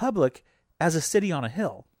 and public as a city on a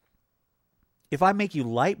hill. If I make you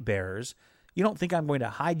light bearers, you don't think I'm going to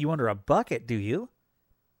hide you under a bucket, do you?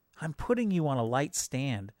 I'm putting you on a light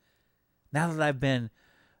stand. Now that I've been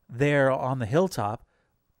there on the hilltop,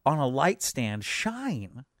 on a light stand,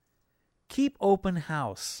 shine. Keep open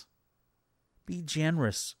house. Be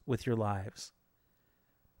generous with your lives.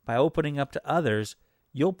 By opening up to others,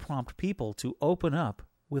 you'll prompt people to open up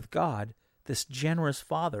with God, this generous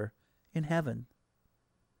Father in heaven.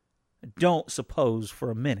 Don't suppose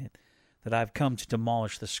for a minute that I've come to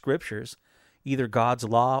demolish the Scriptures, either God's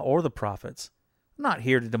law or the prophets. I'm not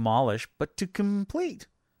here to demolish, but to complete.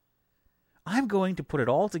 I'm going to put it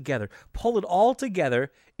all together, pull it all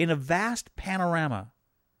together in a vast panorama.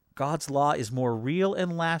 God's law is more real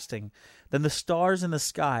and lasting than the stars in the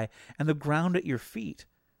sky and the ground at your feet.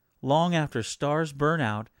 Long after stars burn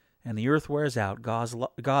out and the earth wears out,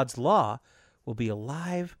 God's law will be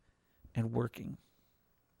alive and working.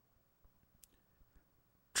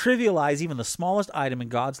 Trivialize even the smallest item in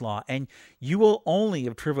God's law, and you will only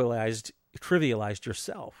have trivialized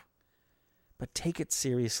yourself. But take it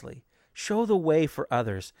seriously. Show the way for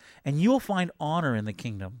others, and you will find honor in the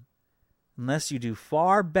kingdom. Unless you do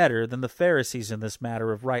far better than the Pharisees in this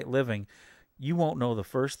matter of right living, you won't know the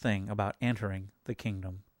first thing about entering the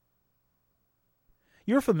kingdom.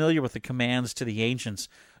 You're familiar with the commands to the ancients,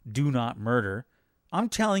 do not murder. I'm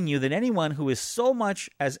telling you that anyone who is so much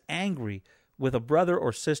as angry with a brother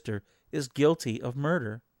or sister is guilty of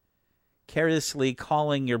murder. Carelessly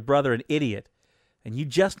calling your brother an idiot, and you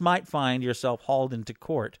just might find yourself hauled into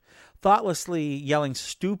court. Thoughtlessly yelling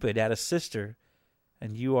stupid at a sister,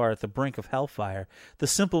 and you are at the brink of hellfire. The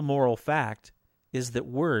simple moral fact is that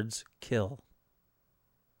words kill.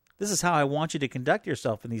 This is how I want you to conduct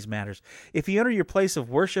yourself in these matters. If you enter your place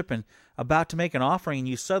of worship and about to make an offering and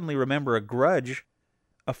you suddenly remember a grudge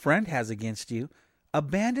a friend has against you,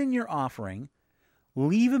 abandon your offering,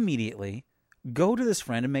 leave immediately, go to this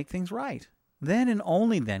friend and make things right. Then and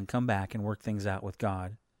only then come back and work things out with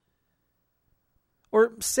God.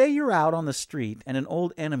 Or say you're out on the street and an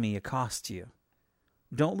old enemy accosts you.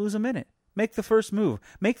 Don't lose a minute. Make the first move.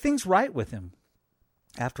 Make things right with him.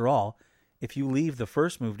 After all, if you leave the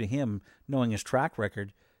first move to him, knowing his track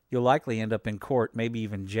record, you'll likely end up in court, maybe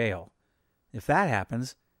even jail. If that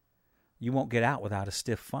happens, you won't get out without a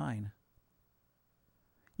stiff fine.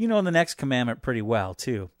 You know the next commandment pretty well,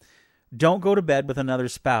 too. Don't go to bed with another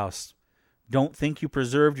spouse. Don't think you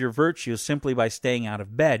preserved your virtue simply by staying out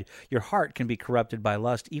of bed. Your heart can be corrupted by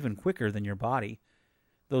lust even quicker than your body.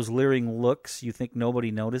 Those leering looks you think nobody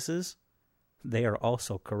notices, they are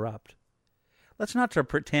also corrupt. Let's not try to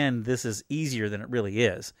pretend this is easier than it really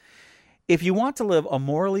is. If you want to live a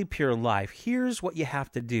morally pure life, here's what you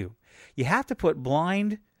have to do. You have to put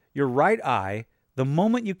blind your right eye the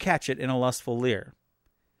moment you catch it in a lustful leer.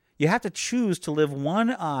 You have to choose to live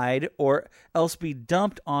one-eyed or else be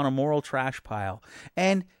dumped on a moral trash pile.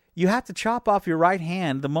 And you have to chop off your right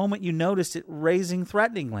hand the moment you notice it raising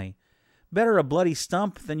threateningly. Better a bloody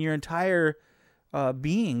stump than your entire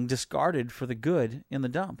being discarded for the good in the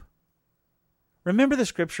dump. Remember the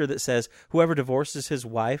scripture that says, whoever divorces his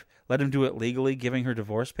wife, let him do it legally, giving her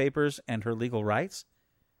divorce papers and her legal rights?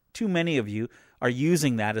 Too many of you are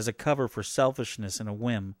using that as a cover for selfishness and a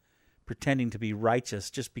whim, pretending to be righteous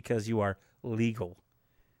just because you are legal.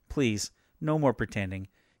 Please, no more pretending.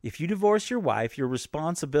 If you divorce your wife, you're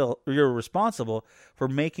responsible for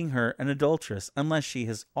making her an adulteress, unless she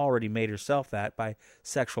has already made herself that by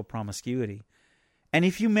sexual promiscuity. And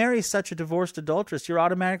if you marry such a divorced adulteress, you're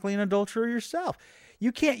automatically an adulterer yourself.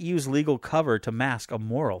 You can't use legal cover to mask a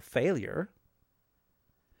moral failure.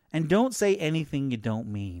 And don't say anything you don't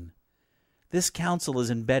mean. This counsel is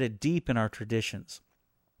embedded deep in our traditions.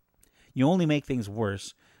 You only make things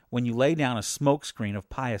worse when you lay down a smokescreen of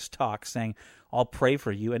pious talk saying, I'll pray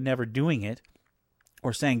for you, and never doing it,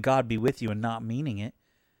 or saying God be with you and not meaning it.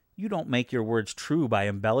 You don't make your words true by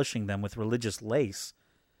embellishing them with religious lace.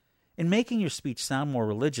 In making your speech sound more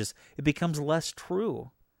religious, it becomes less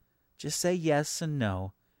true. Just say yes and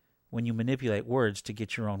no. When you manipulate words to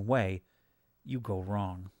get your own way, you go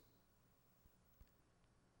wrong.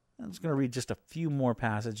 I'm just going to read just a few more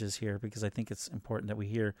passages here because I think it's important that we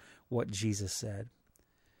hear what Jesus said.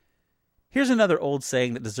 Here's another old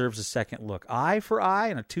saying that deserves a second look. Eye for eye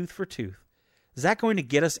and a tooth for tooth. Is that going to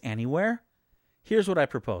get us anywhere? Here's what I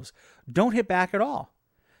propose. Don't hit back at all.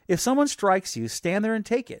 If someone strikes you, stand there and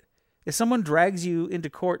take it. If someone drags you into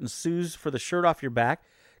court and sues for the shirt off your back,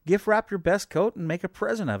 gift wrap your best coat and make a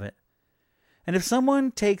present of it. And if someone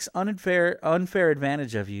takes unfair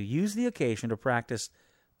advantage of you, use the occasion to practice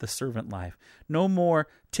the servant life. No more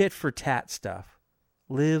tit-for-tat stuff.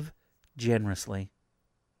 Live generously.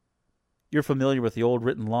 You're familiar with the old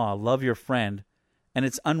written law, love your friend, and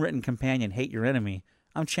its unwritten companion, hate your enemy.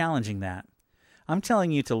 I'm challenging that. I'm telling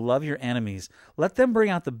you to love your enemies. Let them bring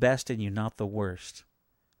out the best in you, not the worst.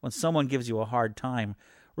 When someone gives you a hard time,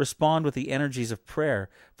 respond with the energies of prayer,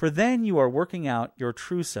 for then you are working out your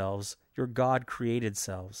true selves, your God-created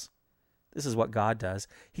selves. This is what God does.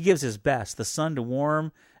 He gives his best, the sun to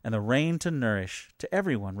warm and the rain to nourish, to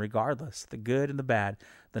everyone regardless, the good and the bad,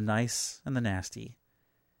 the nice and the nasty.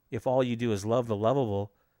 If all you do is love the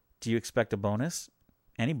lovable, do you expect a bonus?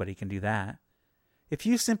 Anybody can do that. If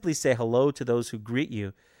you simply say hello to those who greet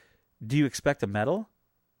you, do you expect a medal?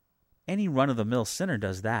 Any run-of-the-mill sinner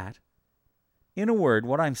does that. In a word,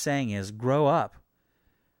 what I'm saying is, grow up.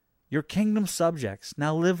 You're kingdom subjects.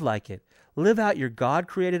 Now live like it. Live out your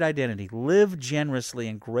God-created identity. Live generously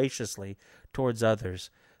and graciously towards others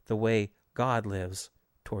the way God lives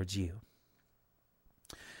towards you.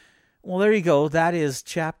 Well, there you go. That is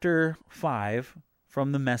chapter 5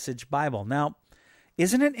 from the Message Bible. Now,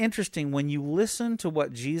 isn't it interesting when you listen to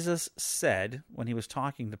what Jesus said when he was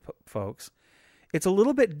talking to folks? It's a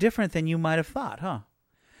little bit different than you might have thought, huh?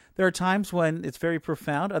 There are times when it's very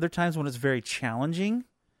profound, other times when it's very challenging.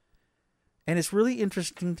 And it's really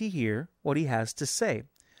interesting to hear what he has to say.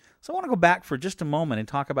 So I want to go back for just a moment and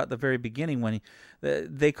talk about the very beginning when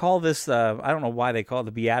they call this, I don't know why they call it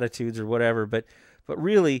the Beatitudes or whatever, but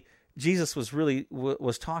really Jesus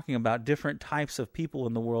was talking about different types of people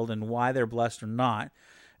in the world and why they're blessed or not.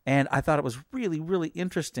 And I thought it was really, really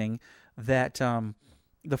interesting that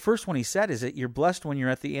the first one he said is that you're blessed when you're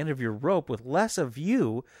at the end of your rope. With less of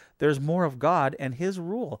you, there's more of God and his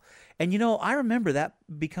rule. And I remember that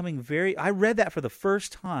becoming I read that for the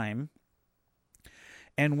first time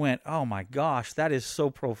and went, oh my gosh, that is so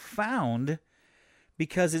profound,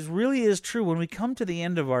 because it really is true. When we come to the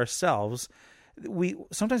end of ourselves,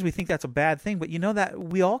 sometimes we think that's a bad thing, but that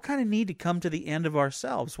we all kind of need to come to the end of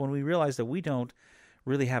ourselves when we realize that we don't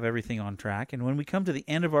really have everything on track. And when we come to the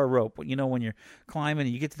end of our rope, when you're climbing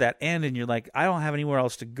and you get to that end and you're like, I don't have anywhere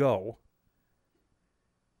else to go.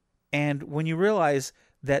 And when you realize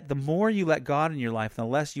that the more you let God in your life, the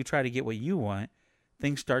less you try to get what you want,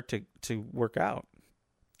 things start to work out.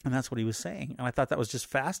 And that's what he was saying. And I thought that was just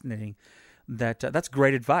fascinating. That's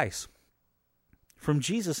great advice from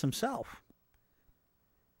Jesus himself.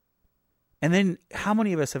 And then how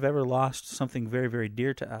many of us have ever lost something very, very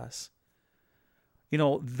dear to us?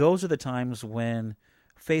 Those are the times when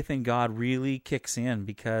faith in God really kicks in,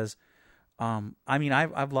 because,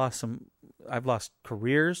 I've lost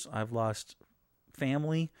careers, I've lost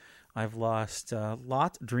family, I've lost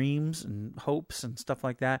lots of dreams and hopes and stuff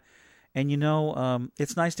like that. And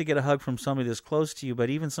it's nice to get a hug from somebody that's close to you, but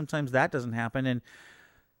even sometimes that doesn't happen. And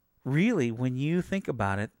really, when you think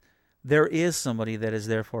about it, there is somebody that is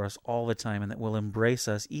there for us all the time and that will embrace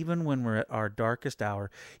us even when we're at our darkest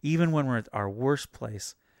hour, even when we're at our worst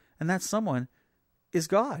place. And that someone is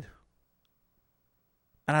God.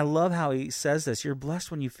 And I love how he says this. You're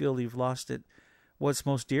blessed when you feel you've lost it, what's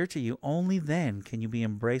most dear to you. Only then can you be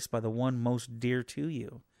embraced by the one most dear to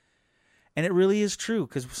you. And it really is true,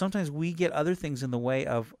 because sometimes we get other things in the way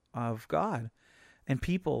of God and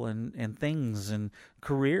people and things and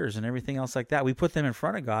careers and everything else like that. We put them in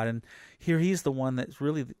front of God, and here he's the one that's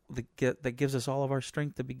really that gives us all of our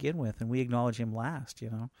strength to begin with, and we acknowledge him last,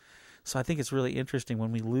 So I think it's really interesting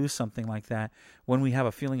when we lose something like that, when we have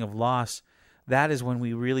a feeling of loss, that is when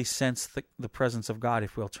we really sense the presence of God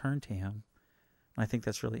if we'll turn to him. And I think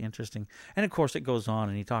that's really interesting. And of course it goes on,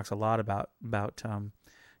 and he talks a lot about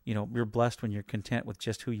you're blessed when you're content with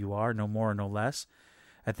just who you are, no more, no less.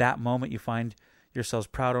 At that moment, you find yourselves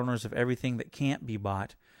proud owners of everything that can't be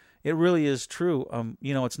bought. It really is true.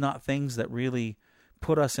 It's not things that really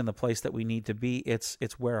put us in the place that we need to be. It's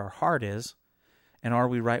where our heart is, and are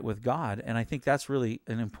we right with God? And I think that's really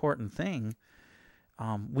an important thing.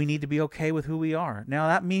 We need to be okay with who we are. Now,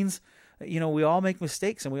 that means, we all make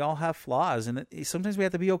mistakes and we all have flaws, and sometimes we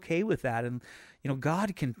have to be okay with that. And,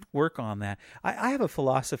 God can work on that. I have a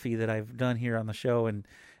philosophy that I've done here on the show and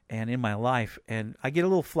in my life, and I get a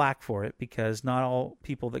little flack for it because not all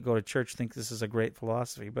people that go to church think this is a great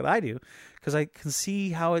philosophy, but I do, because I can see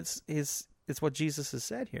how it's what Jesus has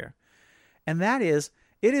said here. And that is,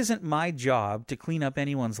 it isn't my job to clean up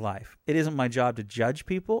anyone's life. It isn't my job to judge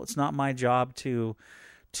people. It's not my job to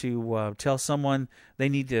tell someone they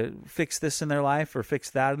need to fix this in their life or fix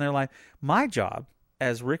that in their life. My job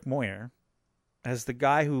as Rick Moyer, as the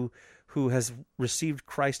guy who has received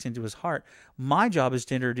Christ into his heart, my job is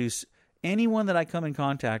to introduce anyone that I come in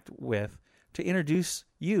contact with, to introduce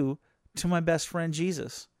you to my best friend,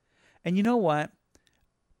 Jesus. And you know what?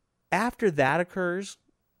 After that occurs,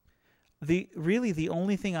 the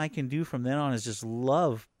only thing I can do from then on is just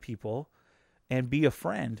love people and be a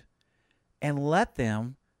friend and let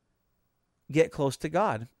them get close to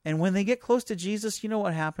God. And when they get close to Jesus, you know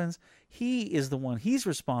what happens? He is the one. He's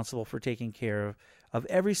responsible for taking care of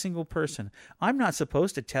every single person. I'm not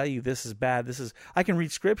supposed to tell you this is bad. I can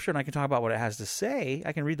read Scripture and I can talk about what it has to say.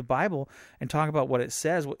 I can read the Bible and talk about what it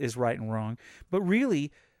says is right and wrong. But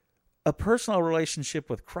really, a personal relationship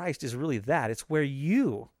with Christ is really that. It's where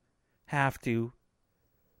you're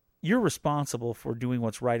responsible for doing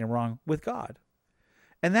what's right and wrong with God.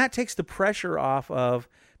 And that takes the pressure off of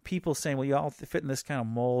people saying, well, you all fit in this kind of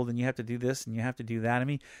mold and you have to do this and you have to do that.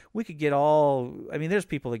 There's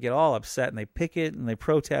people that get all upset and they picket and they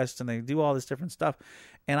protest and they do all this different stuff.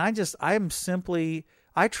 And I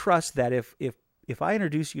trust that if I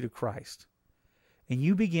introduce you to Christ and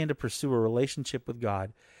you begin to pursue a relationship with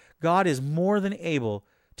God, God is more than able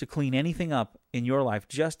to clean anything up in your life,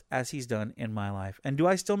 just as he's done in my life. And do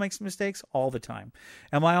I still make some mistakes? All the time.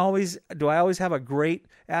 Do I always have a great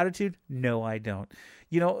attitude? No, I don't.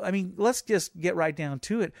 Let's just get right down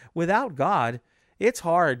to it. Without God, it's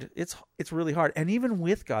hard. It's really hard. And even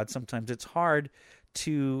with God, sometimes it's hard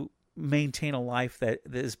to maintain a life that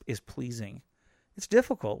is pleasing. It's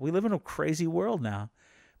difficult. We live in a crazy world now.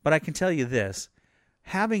 But I can tell you this,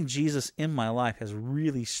 having Jesus in my life has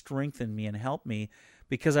really strengthened me and helped me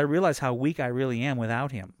because I realize how weak I really am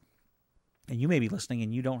without him. And you may be listening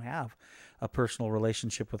and you don't have a personal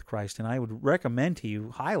relationship with Christ, and I would recommend to you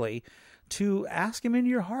highly to ask him into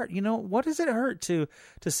your heart. What does it hurt to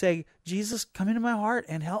say, Jesus, come into my heart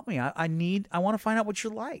and help me? I want to find out what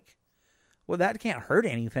you're like. Well, that can't hurt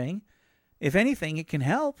anything. If anything, it can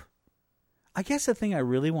help. I guess the thing I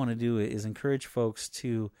really want to do is encourage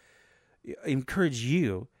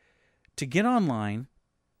you to get online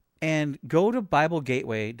and go to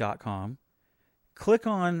BibleGateway.com, click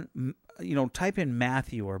on, type in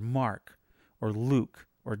Matthew or Mark or Luke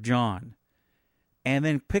or John, and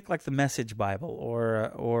then pick like the Message Bible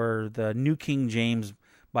or the New King James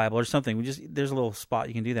Bible or something. There's a little spot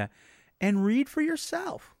you can do that, and read for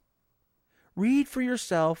yourself. Read for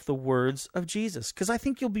yourself the words of Jesus, because I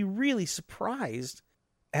think you'll be really surprised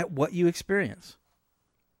at what you experience.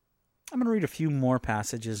 I'm going to read a few more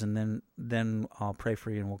passages, and then I'll pray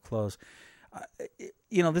for you, and we'll close.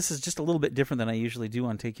 This is just a little bit different than I usually do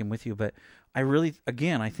on Take Him With You, but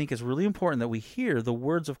I think it's really important that we hear the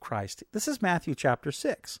words of Christ. This is Matthew chapter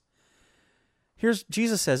 6. Here's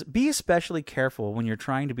Jesus says, "Be especially careful when you're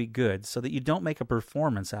trying to be good, so that you don't make a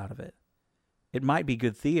performance out of it. It might be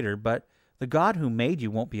good theater, but the God who made you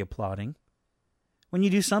won't be applauding. When you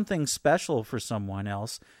do something special for someone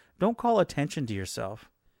else, don't call attention to yourself.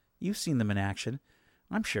 You've seen them in action,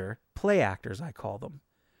 I'm sure. Play actors, I call them.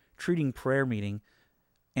 Treating prayer meeting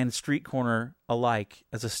and street corner alike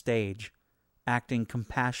as a stage, acting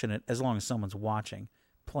compassionate as long as someone's watching,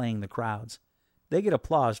 playing the crowds. They get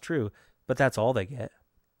applause, true, but that's all they get.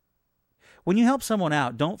 When you help someone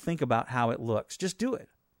out, don't think about how it looks. Just do it,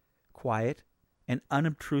 quiet and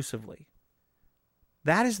unobtrusively.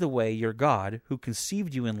 That is the way your God, who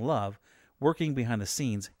conceived you in love, working behind the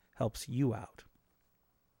scenes, helps you out."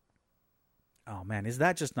 Oh man, is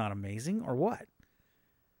that just not amazing, or what?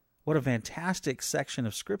 What a fantastic section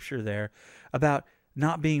of Scripture there about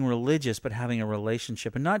not being religious but having a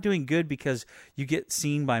relationship, and not doing good because you get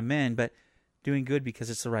seen by men, but doing good because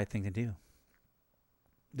it's the right thing to do.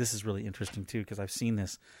 This is really interesting too, because I've seen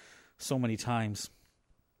this so many times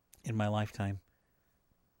in my lifetime.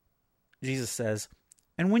 Jesus says,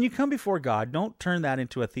 "And when you come before God, don't turn that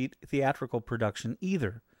into a theatrical production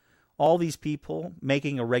either. All these people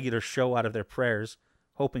making a regular show out of their prayers,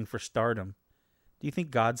 hoping for stardom. Do you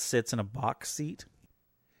think God sits in a box seat?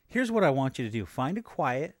 Here's what I want you to do. Find a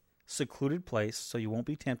quiet, secluded place so you won't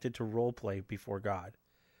be tempted to role play before God.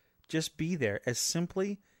 Just be there as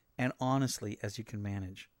simply and honestly as you can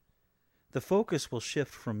manage. The focus will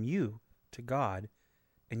shift from you to God,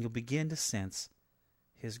 and you'll begin to sense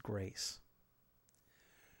His grace."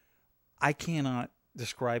 I cannot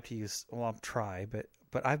describe to you, well, I'll try, but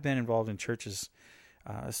I've been involved in churches.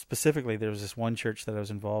 Specifically, there was this one church that I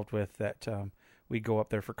was involved with that we'd go up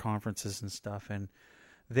there for conferences and stuff, and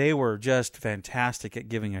they were just fantastic at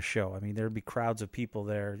giving a show. I mean, there'd be crowds of people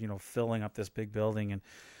there, filling up this big building, and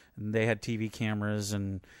they had TV cameras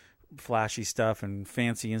and flashy stuff and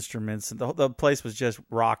fancy instruments, and the place was just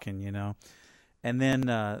rocking, And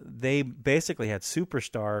then they basically had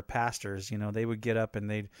superstar pastors. They would get up and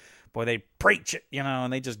they'd preach it,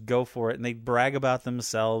 and they'd just go for it, and they'd brag about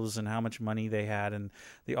themselves and how much money they had and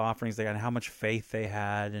the offerings they had and how much faith they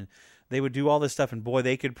had, and they would do all this stuff, and boy,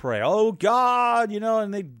 they could pray, "Oh God,"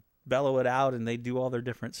 and they'd bellow it out, and they'd do all their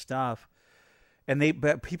different stuff, and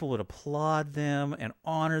people would applaud them and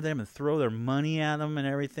honor them and throw their money at them and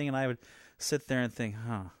everything, and I would sit there and think,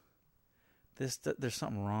 there's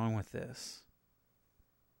something wrong with this.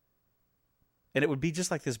 And it would be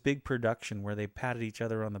just like this big production where they patted each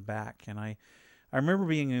other on the back. And I remember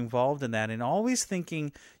being involved in that and always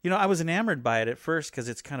thinking, I was enamored by it at first because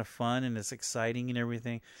it's kind of fun and it's exciting and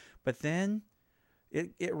everything. But then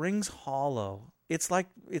it rings hollow. It's like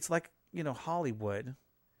Hollywood.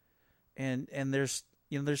 And there's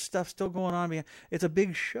stuff still going on. It's a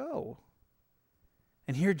big show.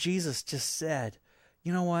 And here Jesus just said,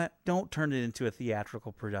 you know what? Don't turn it into a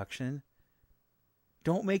theatrical production.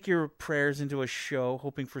 Don't make your prayers into a show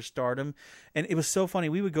hoping for stardom. And it was so funny.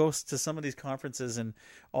 We would go to some of these conferences and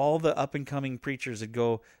all the up-and-coming preachers would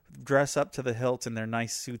go dress up to the hilt in their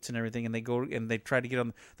nice suits and everything, and they go and they try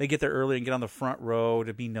to they get there early and get on the front row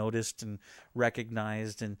to be noticed and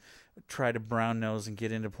recognized and try to brown nose and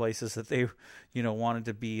get into places that they, wanted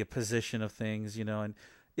to be a position of things, and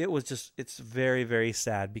it's very, very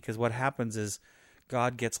sad because what happens is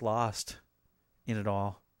God gets lost in it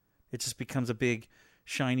all. It just becomes a big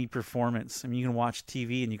shiny performance. I mean, you can watch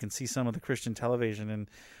TV and you can see some of the Christian television, and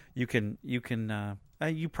you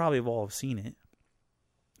probably have all seen it.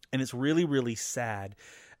 And it's really, really sad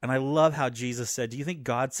And I love how Jesus said, do you think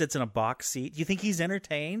God sits in a box seat? Do you think he's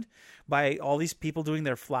entertained by all these people doing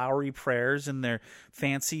their flowery prayers and their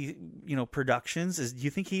fancy, productions? Do you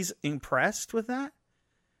think he's impressed with that?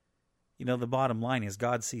 The bottom line is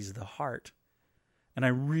God sees the heart. And I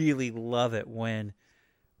really love it when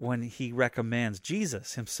he recommends,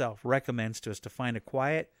 Jesus himself recommends to us to find a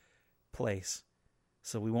quiet place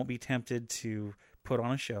so we won't be tempted to put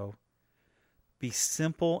on a show. Be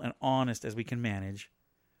simple and honest as we can manage.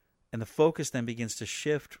 And the focus then begins to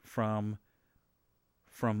shift from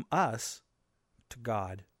us to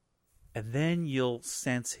God. And then you'll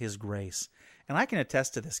sense his grace. And I can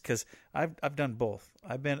attest to this because I've done both.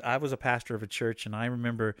 I was a pastor of a church, and I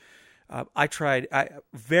remember I tried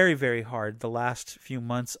very, very hard the last few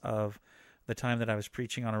months of the time that I was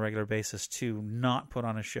preaching on a regular basis to not put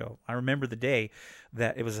on a show. I remember the day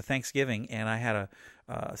that it was a Thanksgiving, and I had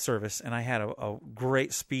a service, and I had a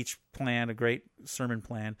great speech plan, a great sermon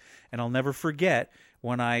plan, and I'll never forget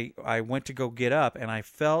when I went to go get up, and I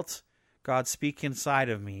felt God speak inside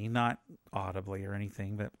of me, not audibly or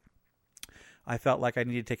anything, but I felt like I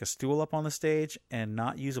needed to take a stool up on the stage and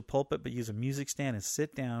not use a pulpit, but use a music stand and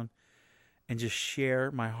sit down and just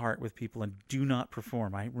share my heart with people and do not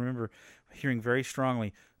perform. I remember hearing very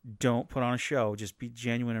strongly, don't put on a show, just be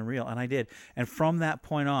genuine and real. And I did. And from that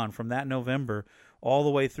point on, from that November all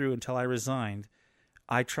the way through until I resigned,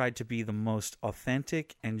 I tried to be the most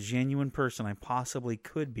authentic and genuine person I possibly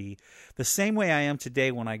could be. The same way I am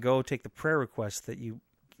today when I go take the prayer requests that you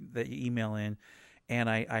email in, and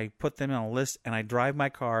I put them on a list, and I drive my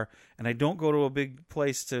car, and I don't go to a big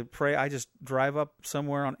place to pray. I just drive up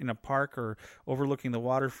somewhere in a park or overlooking the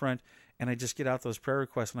waterfront, and I just get out those prayer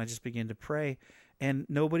requests, and I just begin to pray, and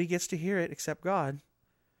nobody gets to hear it except God,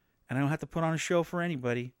 and I don't have to put on a show for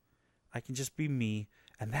anybody. I can just be me,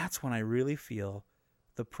 and that's when I really feel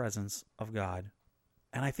the presence of God.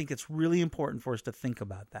 And I think it's really important for us to think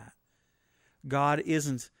about that. God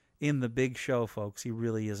isn't in the big show, folks. He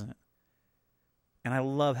really isn't. And I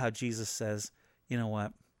love how Jesus says, you know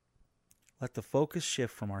what? Let the focus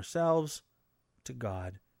shift from ourselves to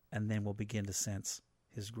God, and then we'll begin to sense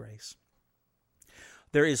his grace.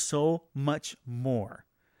 There is so much more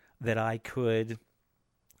that I could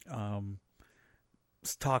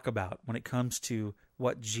talk about when it comes to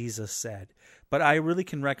what Jesus said. But I really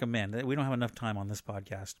can recommend that we don't have enough time on this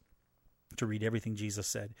podcast to read everything Jesus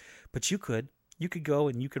said. But you could go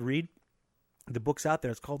and you could read the books out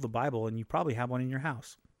there. It's called the Bible, and you probably have one in your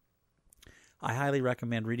house. I highly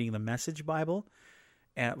recommend reading the Message Bible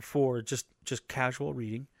for just casual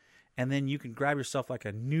reading. And then you can grab yourself like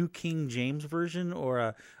a New King James Version or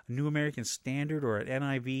a New American Standard or an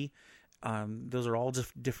NIV. Those are all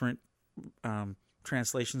just different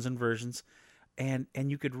translations and versions. And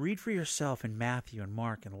you could read for yourself in Matthew and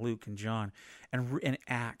Mark and Luke and John and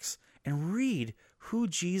Acts and read who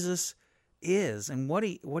Jesus is and what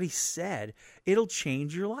he said. It'll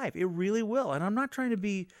change your life. It really will. And I'm not trying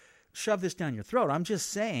to shove this down your throat. I'm just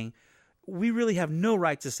saying we really have no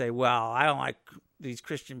right to say, well, I don't like these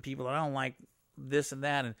Christian people. I don't like this and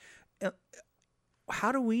that. And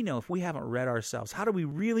how do we know if we haven't read ourselves? How do we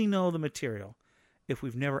really know the material if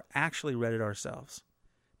we've never actually read it ourselves?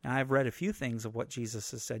 Now, I've read a few things of what Jesus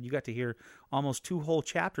has said. You got to hear almost 2 whole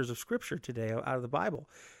chapters of Scripture today out of the Bible.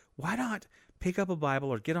 Why not pick up a Bible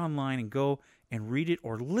or get online and go and read it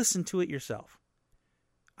or listen to it yourself?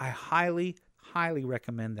 I highly, highly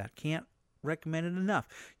recommend that. Can't recommend it enough.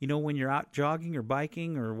 When you're out jogging or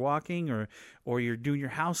biking or walking or you're doing your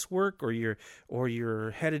housework or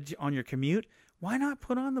you're headed on your commute, why not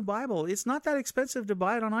put on the Bible? It's not that expensive to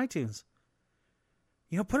buy it on iTunes.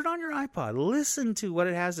 Put it on your iPod. Listen to what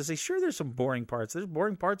it has to say. Sure, there's some boring parts. There's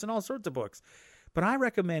boring parts in all sorts of books. But I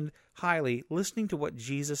recommend highly listening to what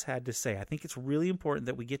Jesus had to say. I think it's really important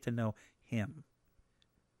that we get to know him.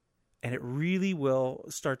 And it really will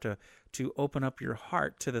start to open up your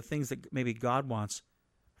heart to the things that maybe God wants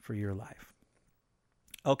for your life.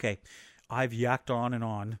 Okay, I've yacked on and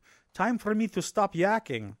on. Time for me to stop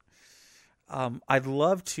yakking. I'd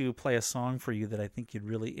love to play a song for you that I think you'd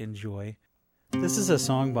really enjoy. This is a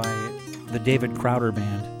song by the David Crowder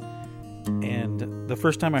Band. And the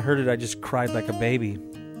first time I heard it, I just cried like a baby.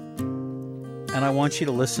 And I want you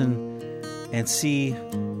to listen and see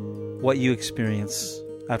what you experience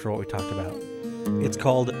after what we talked about. It's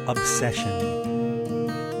called Obsession.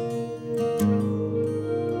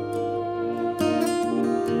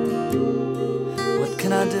 What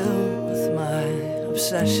can I do with my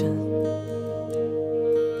obsession?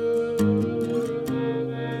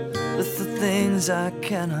 With the things I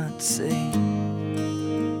cannot see.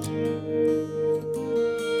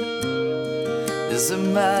 There's a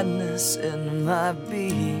madness in my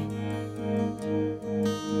being.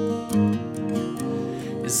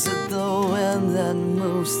 Is it the wind that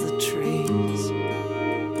moves the trees?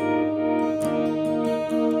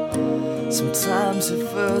 Sometimes you're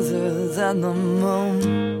further than the moon.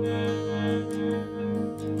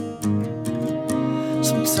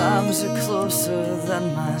 Sometimes you're closer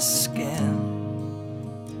than my skin.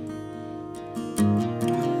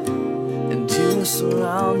 And you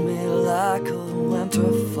surround me like a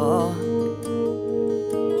winter fog.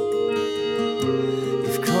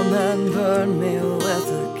 You've come and burned me with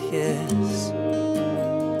a kiss.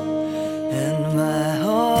 And my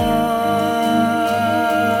heart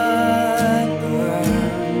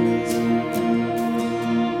burns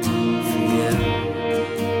for you.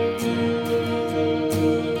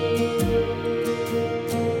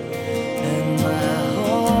 And my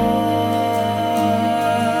heart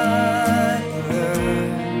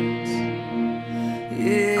burns,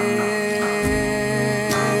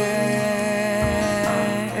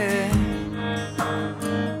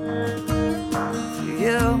 for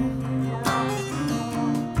you.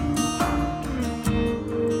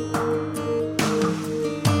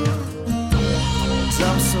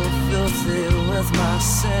 I'm so filthy with my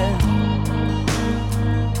sin.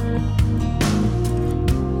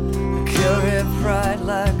 I carry pride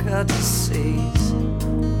like a disease.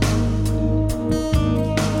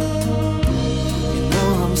 You know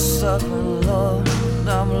I'm suffering, Lord, and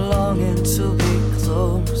I'm longing to be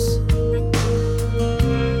close.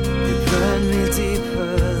 You burn me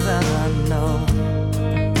deeper than I know.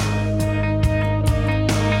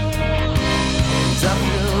 And I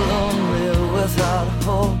feel lonely without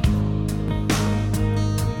hope.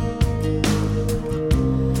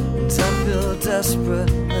 And I feel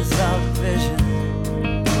desperate without vision.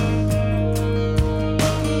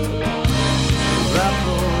 Wrap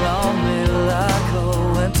around me like a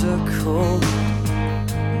winter cold.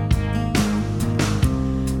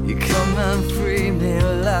 You come and free me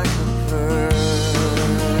like a bird.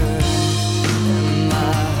 And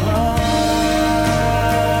my heart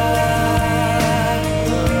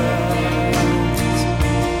burns for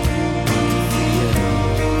you. And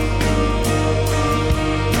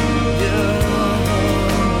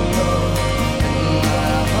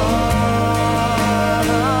my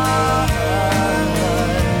heart,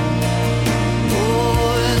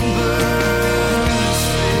 oh, it burns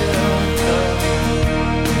for you.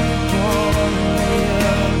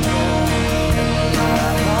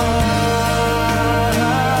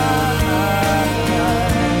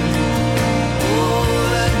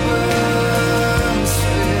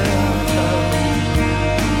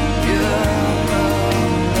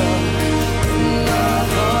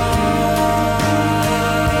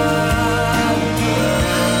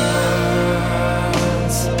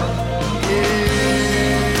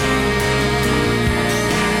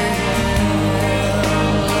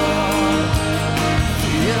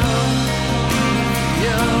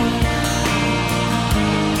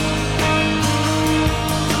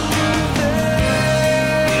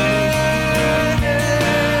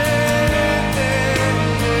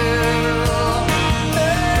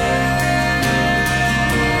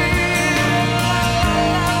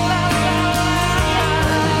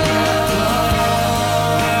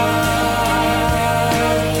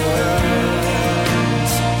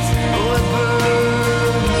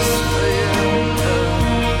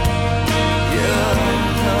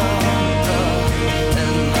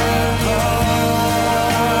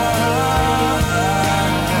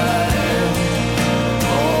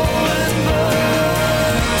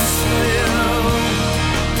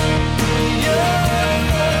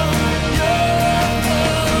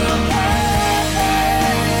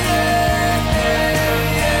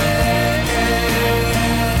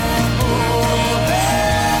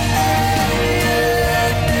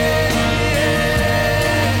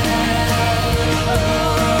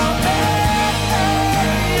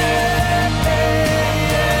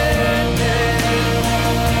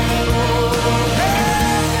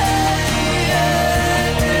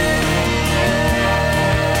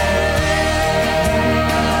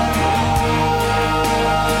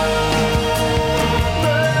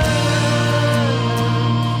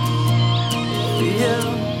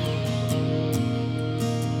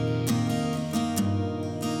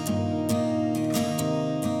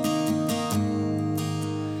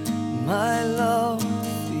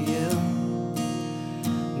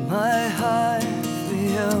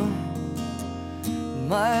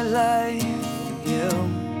 my life for you.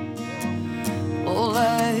 All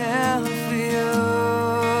I am for you,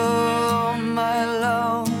 my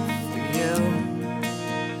love for you,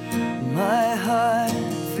 my heart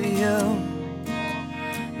for you,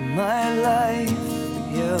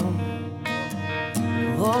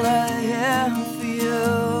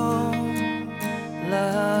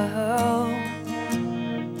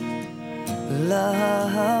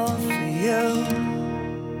 love for you.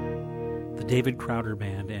 The David Crowder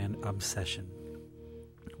Band and Obsession.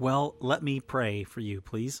 Well, let me pray for you,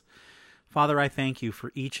 please. Father, I thank you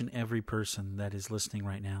for each and every person that is listening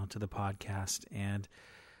right now to the podcast. And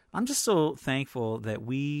I'm just so thankful that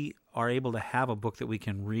we are able to have a book that we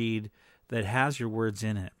can read that has your words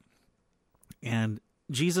in it. And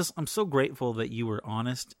Jesus, I'm so grateful that you were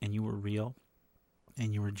honest and you were real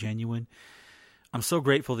and you were genuine. I'm so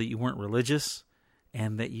grateful that you weren't religious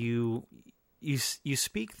and that you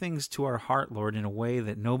speak things to our heart, Lord, in a way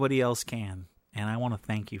that nobody else can. And I want to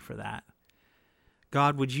thank you for that.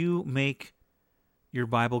 God, would you make your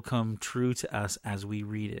Bible come true to us as we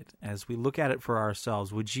read it, as we look at it for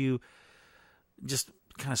ourselves? Would you just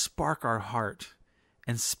kind of spark our heart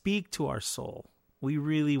and speak to our soul? We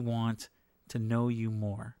really want to know you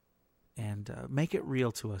more, and make it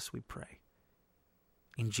real to us, we pray.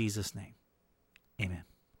 In Jesus' name, amen.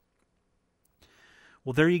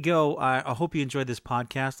 Well, there you go. I hope you enjoyed this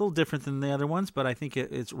podcast. A little different than the other ones, but I think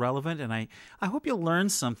it's relevant, and I hope you'll learn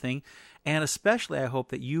something, and especially I hope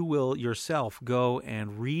that you will yourself go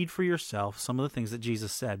and read for yourself some of the things that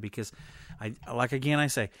Jesus said, because, I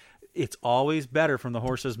say, it's always better from the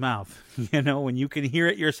horse's mouth, when you can hear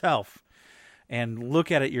it yourself and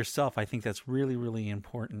look at it yourself. I think that's really, really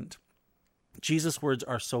important. Jesus' words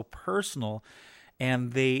are so personal,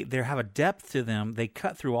 and they have a depth to them. They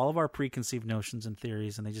cut through all of our preconceived notions and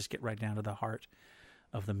theories, and they just get right down to the heart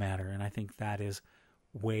of the matter. And I think that is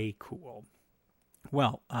way cool.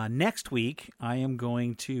 Well, next week, I am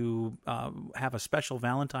going to have a special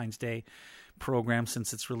Valentine's Day program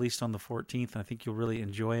since it's released on the 14th, and I think you'll really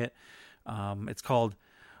enjoy it. It's called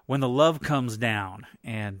When the Love Comes Down,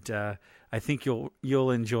 and I think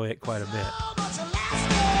you'll enjoy it quite a bit.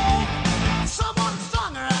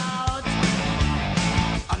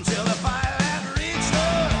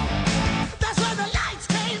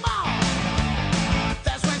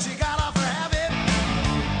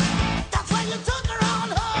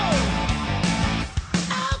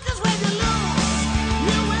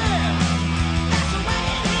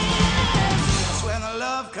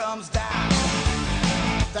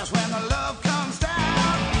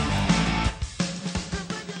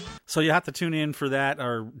 So you have to tune in for that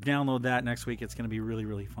or download that next week. It's going to be really,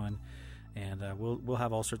 really fun. And we'll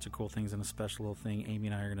have all sorts of cool things and a special little thing. Amy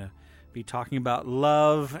and I are going to be talking about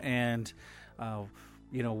love and,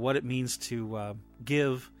 what it means to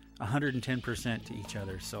give 110% to each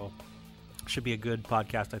other. So it should be a good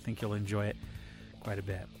podcast. I think you'll enjoy it quite a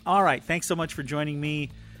bit. All right. Thanks so much for joining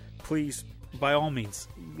me. Please, by all means,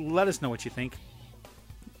 let us know what you think.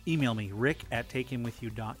 Email me,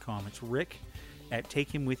 rick@takehimwithyou.com. It's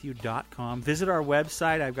rick@takehimwithyou.com. Visit our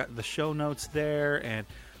website. I've got the show notes there and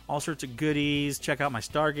all sorts of goodies. Check out my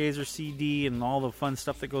Stargazer CD and all the fun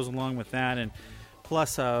stuff that goes along with that. And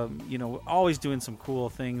plus, always doing some cool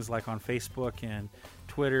things like on Facebook and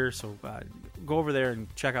Twitter. So go over there and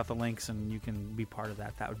check out the links, and you can be part of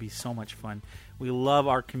that. That would be so much fun. We love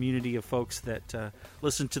our community of folks that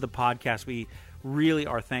listen to the podcast. We really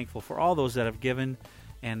are thankful for all those that have given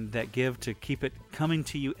and that give to keep it coming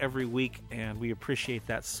to you every week, and we appreciate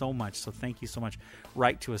that so much. So thank you so much.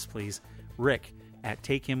 Write to us, please.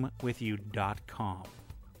 rick@takehimwithyou.com.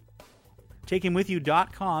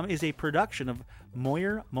 TakeHimWithYou.com is a production of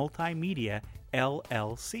Moyer Multimedia,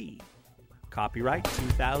 LLC. Copyright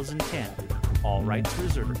 2010. All rights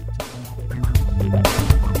reserved.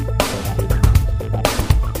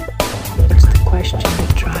 It's the question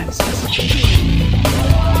that drives us.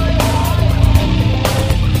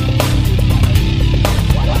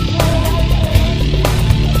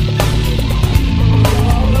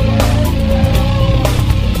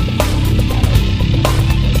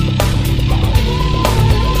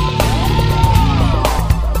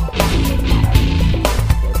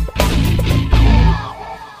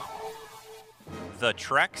 The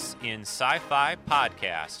Treks in Sci-Fi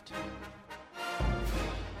Podcast.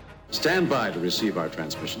 Stand by to receive our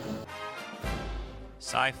transmission.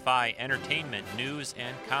 Sci-fi entertainment news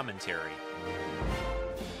and commentary.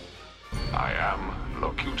 I am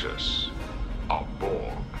Locutus of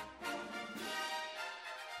Borg.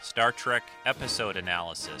 Star Trek episode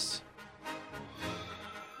analysis.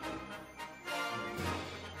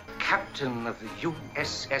 Captain of the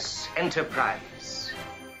USS Enterprise.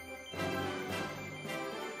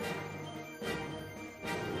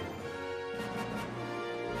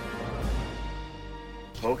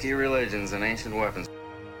 Hokey religions and ancient weapons.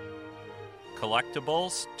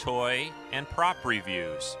 Collectibles, toy, and prop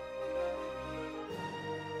reviews.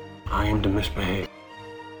 I am to misbehave.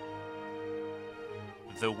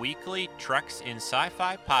 The weekly Treks in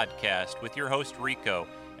Sci-Fi podcast with your host Rico,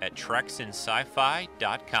 at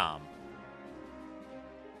treksinsci-fi.com.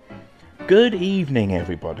 Good evening,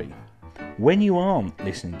 everybody. When you aren't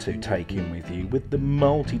listening to Take In With You with the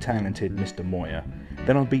multi-talented Mr. Moyer,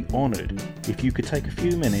 then I'd be honoured if you could take a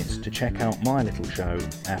few minutes to check out my little show,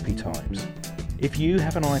 Happy Times. If you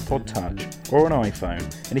have an iPod Touch or an iPhone,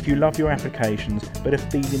 and if you love your applications but are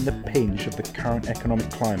feeling the pinch of the current economic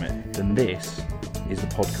climate, then this is the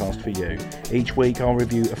podcast for you. Each week I'll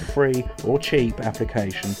review a free or cheap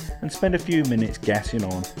application and spend a few minutes gassing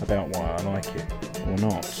on about why I like it, or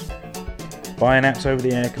not. Buying apps over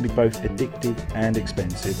the air can be both addictive and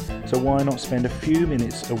expensive, so why not spend a few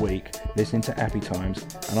minutes a week listening to Happy Times,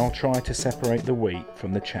 and I'll try to separate the wheat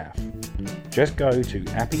from the chaff. Just go to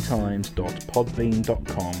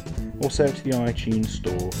happytimes.podbean.com or search the iTunes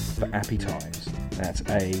store for Happy Times. That's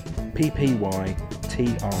APPYTIMES.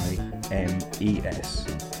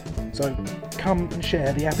 So come and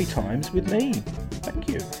share the Happy Times with me. Thank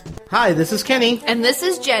you. Hi, this is Kenny. And this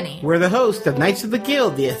is Jenny. We're the hosts of Knights of the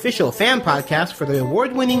Guild, the official fan podcast for the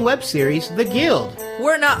award-winning web series, The Guild.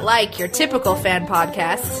 We're not like your typical fan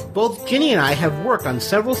podcasts. Both Jenny and I have worked on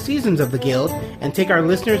several seasons of The Guild and take our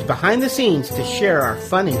listeners behind the scenes to share our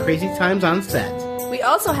fun and crazy times on set. We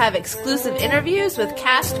also have exclusive interviews with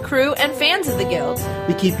cast, crew, and fans of the Guild.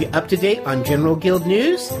 We keep you up to date on general Guild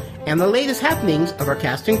news and the latest happenings of our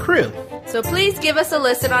cast and crew. So please give us a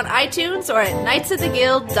listen on iTunes or at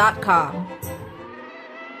knightsoftheguild.com.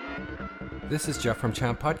 This is Jeff from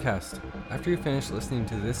Champ Podcast. After you finish listening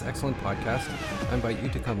to this excellent podcast, I invite you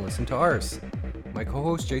to come listen to ours. My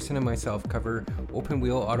co-host Jason and myself cover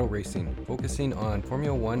open-wheel auto racing, focusing on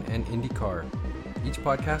Formula 1 and IndyCar. Each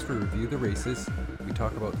podcast we review the races, we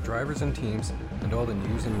talk about drivers and teams, and all the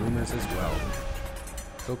news and rumors as well.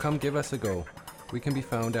 So come give us a go. We can be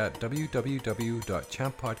found at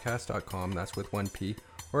www.champpodcast.com, that's with 1P,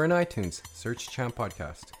 or in iTunes, search Champ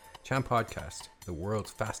Podcast. Champ Podcast, the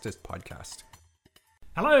world's fastest podcast.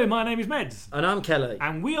 Hello, my name is Meds. And I'm Kelly.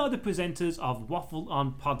 And we are the presenters of Waffle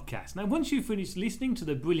On Podcast. Now, once you've finished listening to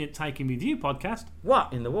the brilliant Take In With You podcast...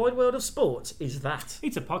 What in the wide world of sport is that?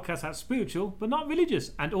 It's a podcast that's spiritual, but not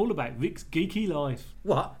religious, and all about Rick's geeky life.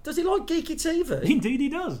 What? Does he like geeky TV? Indeed he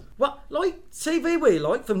does. What? Like TV we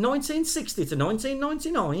like from 1960 to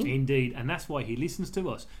 1999? Indeed, and that's why he listens to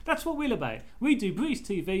us. That's what we're about. We do British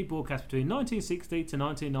TV broadcast between 1960 to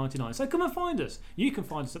 1999. So come and find us. You can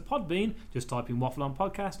find us at Podbean. Just type in Waffle On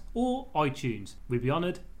Podcast or iTunes. We'd be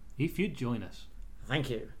honoured if you'd join us. Thank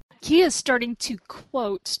you. He is starting to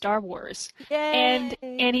quote Star Wars. Yay.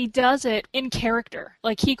 And he does it in character.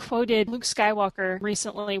 Like, he quoted Luke Skywalker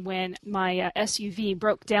recently when my SUV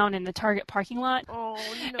broke down in the Target parking lot. Oh,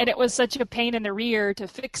 no. And it was such a pain in the rear to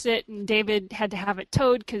fix it, and David had to have it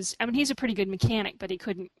towed because, I mean, he's a pretty good mechanic, but he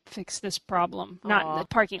couldn't fix this problem, not in the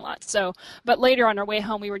parking lot. So, but later on our way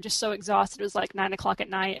home, we were just so exhausted. It was like 9 o'clock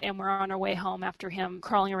at night, and we're on our way home after him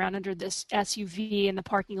crawling around under this SUV in the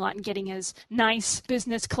parking lot and getting his nice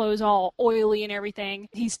business clothes all oily and everything.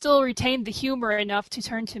 He still retained the humor enough to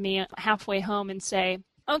turn to me halfway home and say,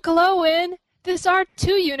 "Uncle Owen, this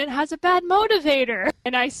R2 unit has a bad motivator."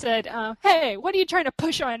 And I said, hey, what are you trying to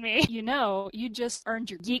push on me? You know, you just earned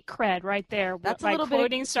your geek cred right there. That's by a little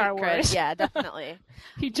quoting bit of Star Wars. Cred. Yeah, definitely.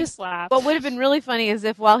 He just laughed. What would have been really funny is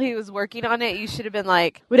if while he was working on it, you should have been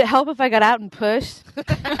like, would it help if I got out and pushed?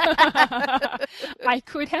 I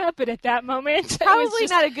could have, but at that moment, probably it was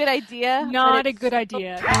just not a good idea. Not a good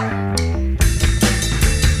idea.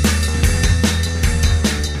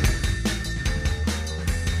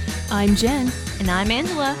 I'm Jen. And I'm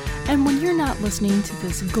Angela. And when you're not listening to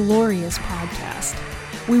this glorious podcast,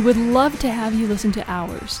 we would love to have you listen to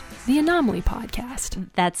ours, the Anomaly Podcast.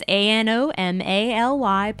 That's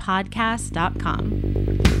ANOMALY podcast.com.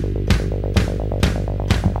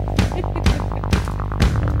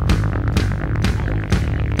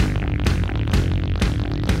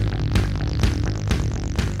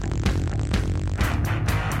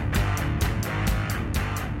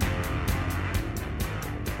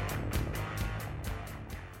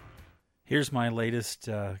 Here's my latest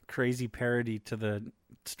crazy parody to the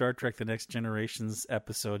Star Trek The Next Generation's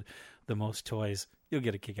episode, The Most Toys. You'll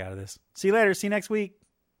get a kick out of this. See you later. See you next week.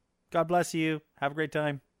 God bless you. Have a great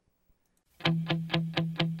time.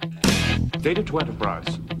 Data to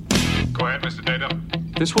Enterprise. Go ahead, Mr. Data.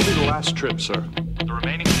 This will be the last trip, sir. The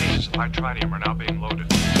remaining cases of Hytradium are now being loaded.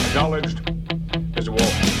 Acknowledged. Mr.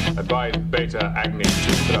 Wolf, advise Beta Agni 2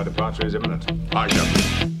 that our departure is imminent. Aye,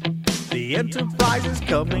 Captain. The Enterprise is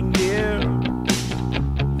coming near.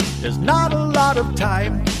 There's not a lot of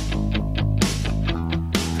time.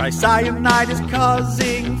 Tricyanide is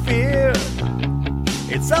causing fear.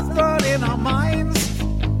 It's a thought in our minds.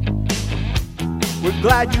 We're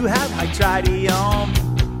glad you have my tritium.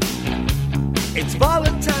 It's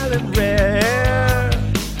volatile and rare,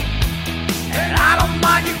 and I don't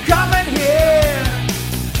mind you coming here.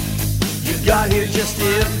 You got here just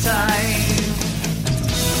in time.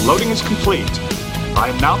 Loading is complete. I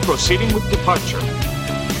am now proceeding with departure.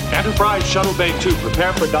 Enterprise Shuttle Bay 2,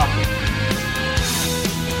 prepare for docking.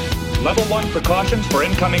 Level 1 precautions for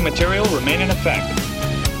incoming material remain in effect.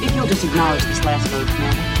 If you'll just acknowledge this last load,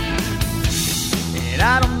 Commander. And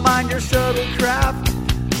I don't mind your shuttlecraft.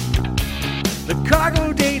 The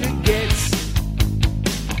cargo data gets,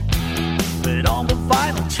 but on the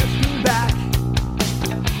final trip back,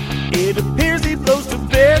 it appears he blows to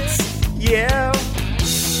bits. Yeah,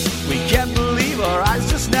 we can't believe our eyes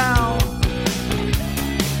just now.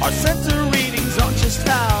 Our sensor readings on just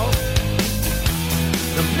how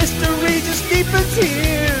the mystery just deepens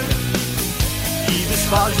here. Even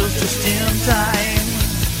Sparzo's just in time.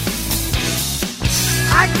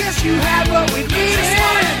 I guess you had what we needed.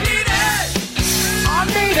 On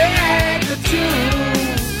Beta Agni 2.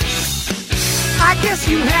 I guess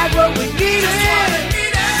you had what we needed.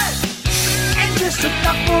 And just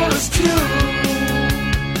enough for us too.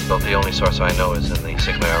 Well, the only source I know is in the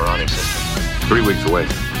Sigma Aeronix system. 3 weeks away.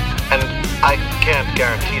 And I can't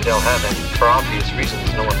guarantee they'll have any. For obvious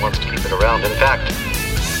reasons, no one wants to keep it around. In fact,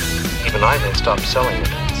 even I may stop selling it.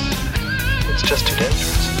 It's just too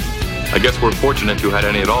dangerous. I guess we're fortunate you had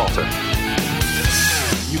any at all, sir.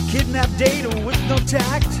 You kidnap Data with no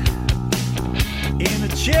tact. In a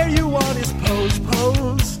chair you want his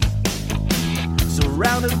pose.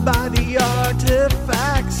 Surrounded by the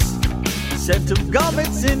artifacts. Scent of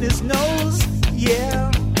gummits in his nose.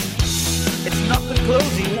 Yeah, it's not the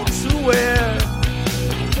clothes he wants to wear.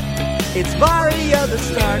 It's Varia that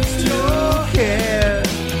starts to care.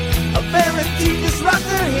 A Verity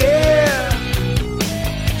disruptor here.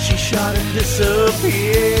 She shot and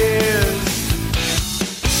disappears.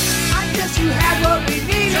 I guess you had what we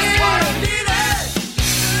needed. Just what we needed.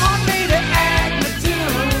 On Beta Agni 2.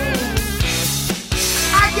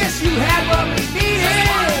 I guess you had what we needed. Just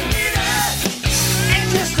what we needed. And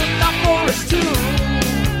just enough for us too.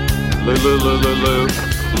 Lou.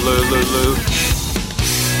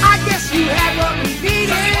 I guess you had what we needed.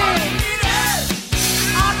 Just what we needed.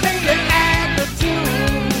 On Beta Agni 2.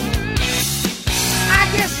 I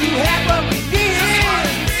guess you had what we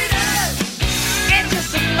needed. And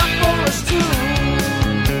just enough for us too.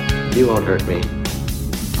 You won't hurt me.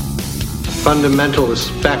 Fundamental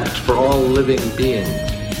respect for all living beings.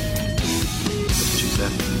 That's what she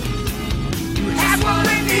said. Had what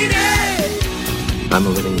we needed. I'm a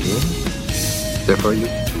living being. Therefore, you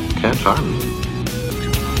can't harm me.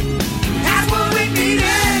 Had what we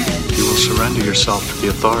needed. You will surrender yourself to the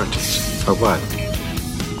authorities. For what?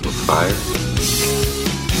 For fire?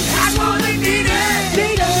 Had what we needed.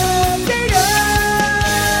 Data.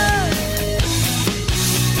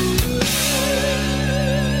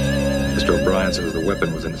 Mr. O'Brien says the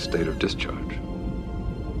weapon was in a state of discharge.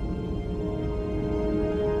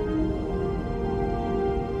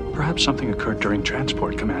 Perhaps something occurred during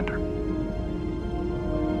transport, Commander.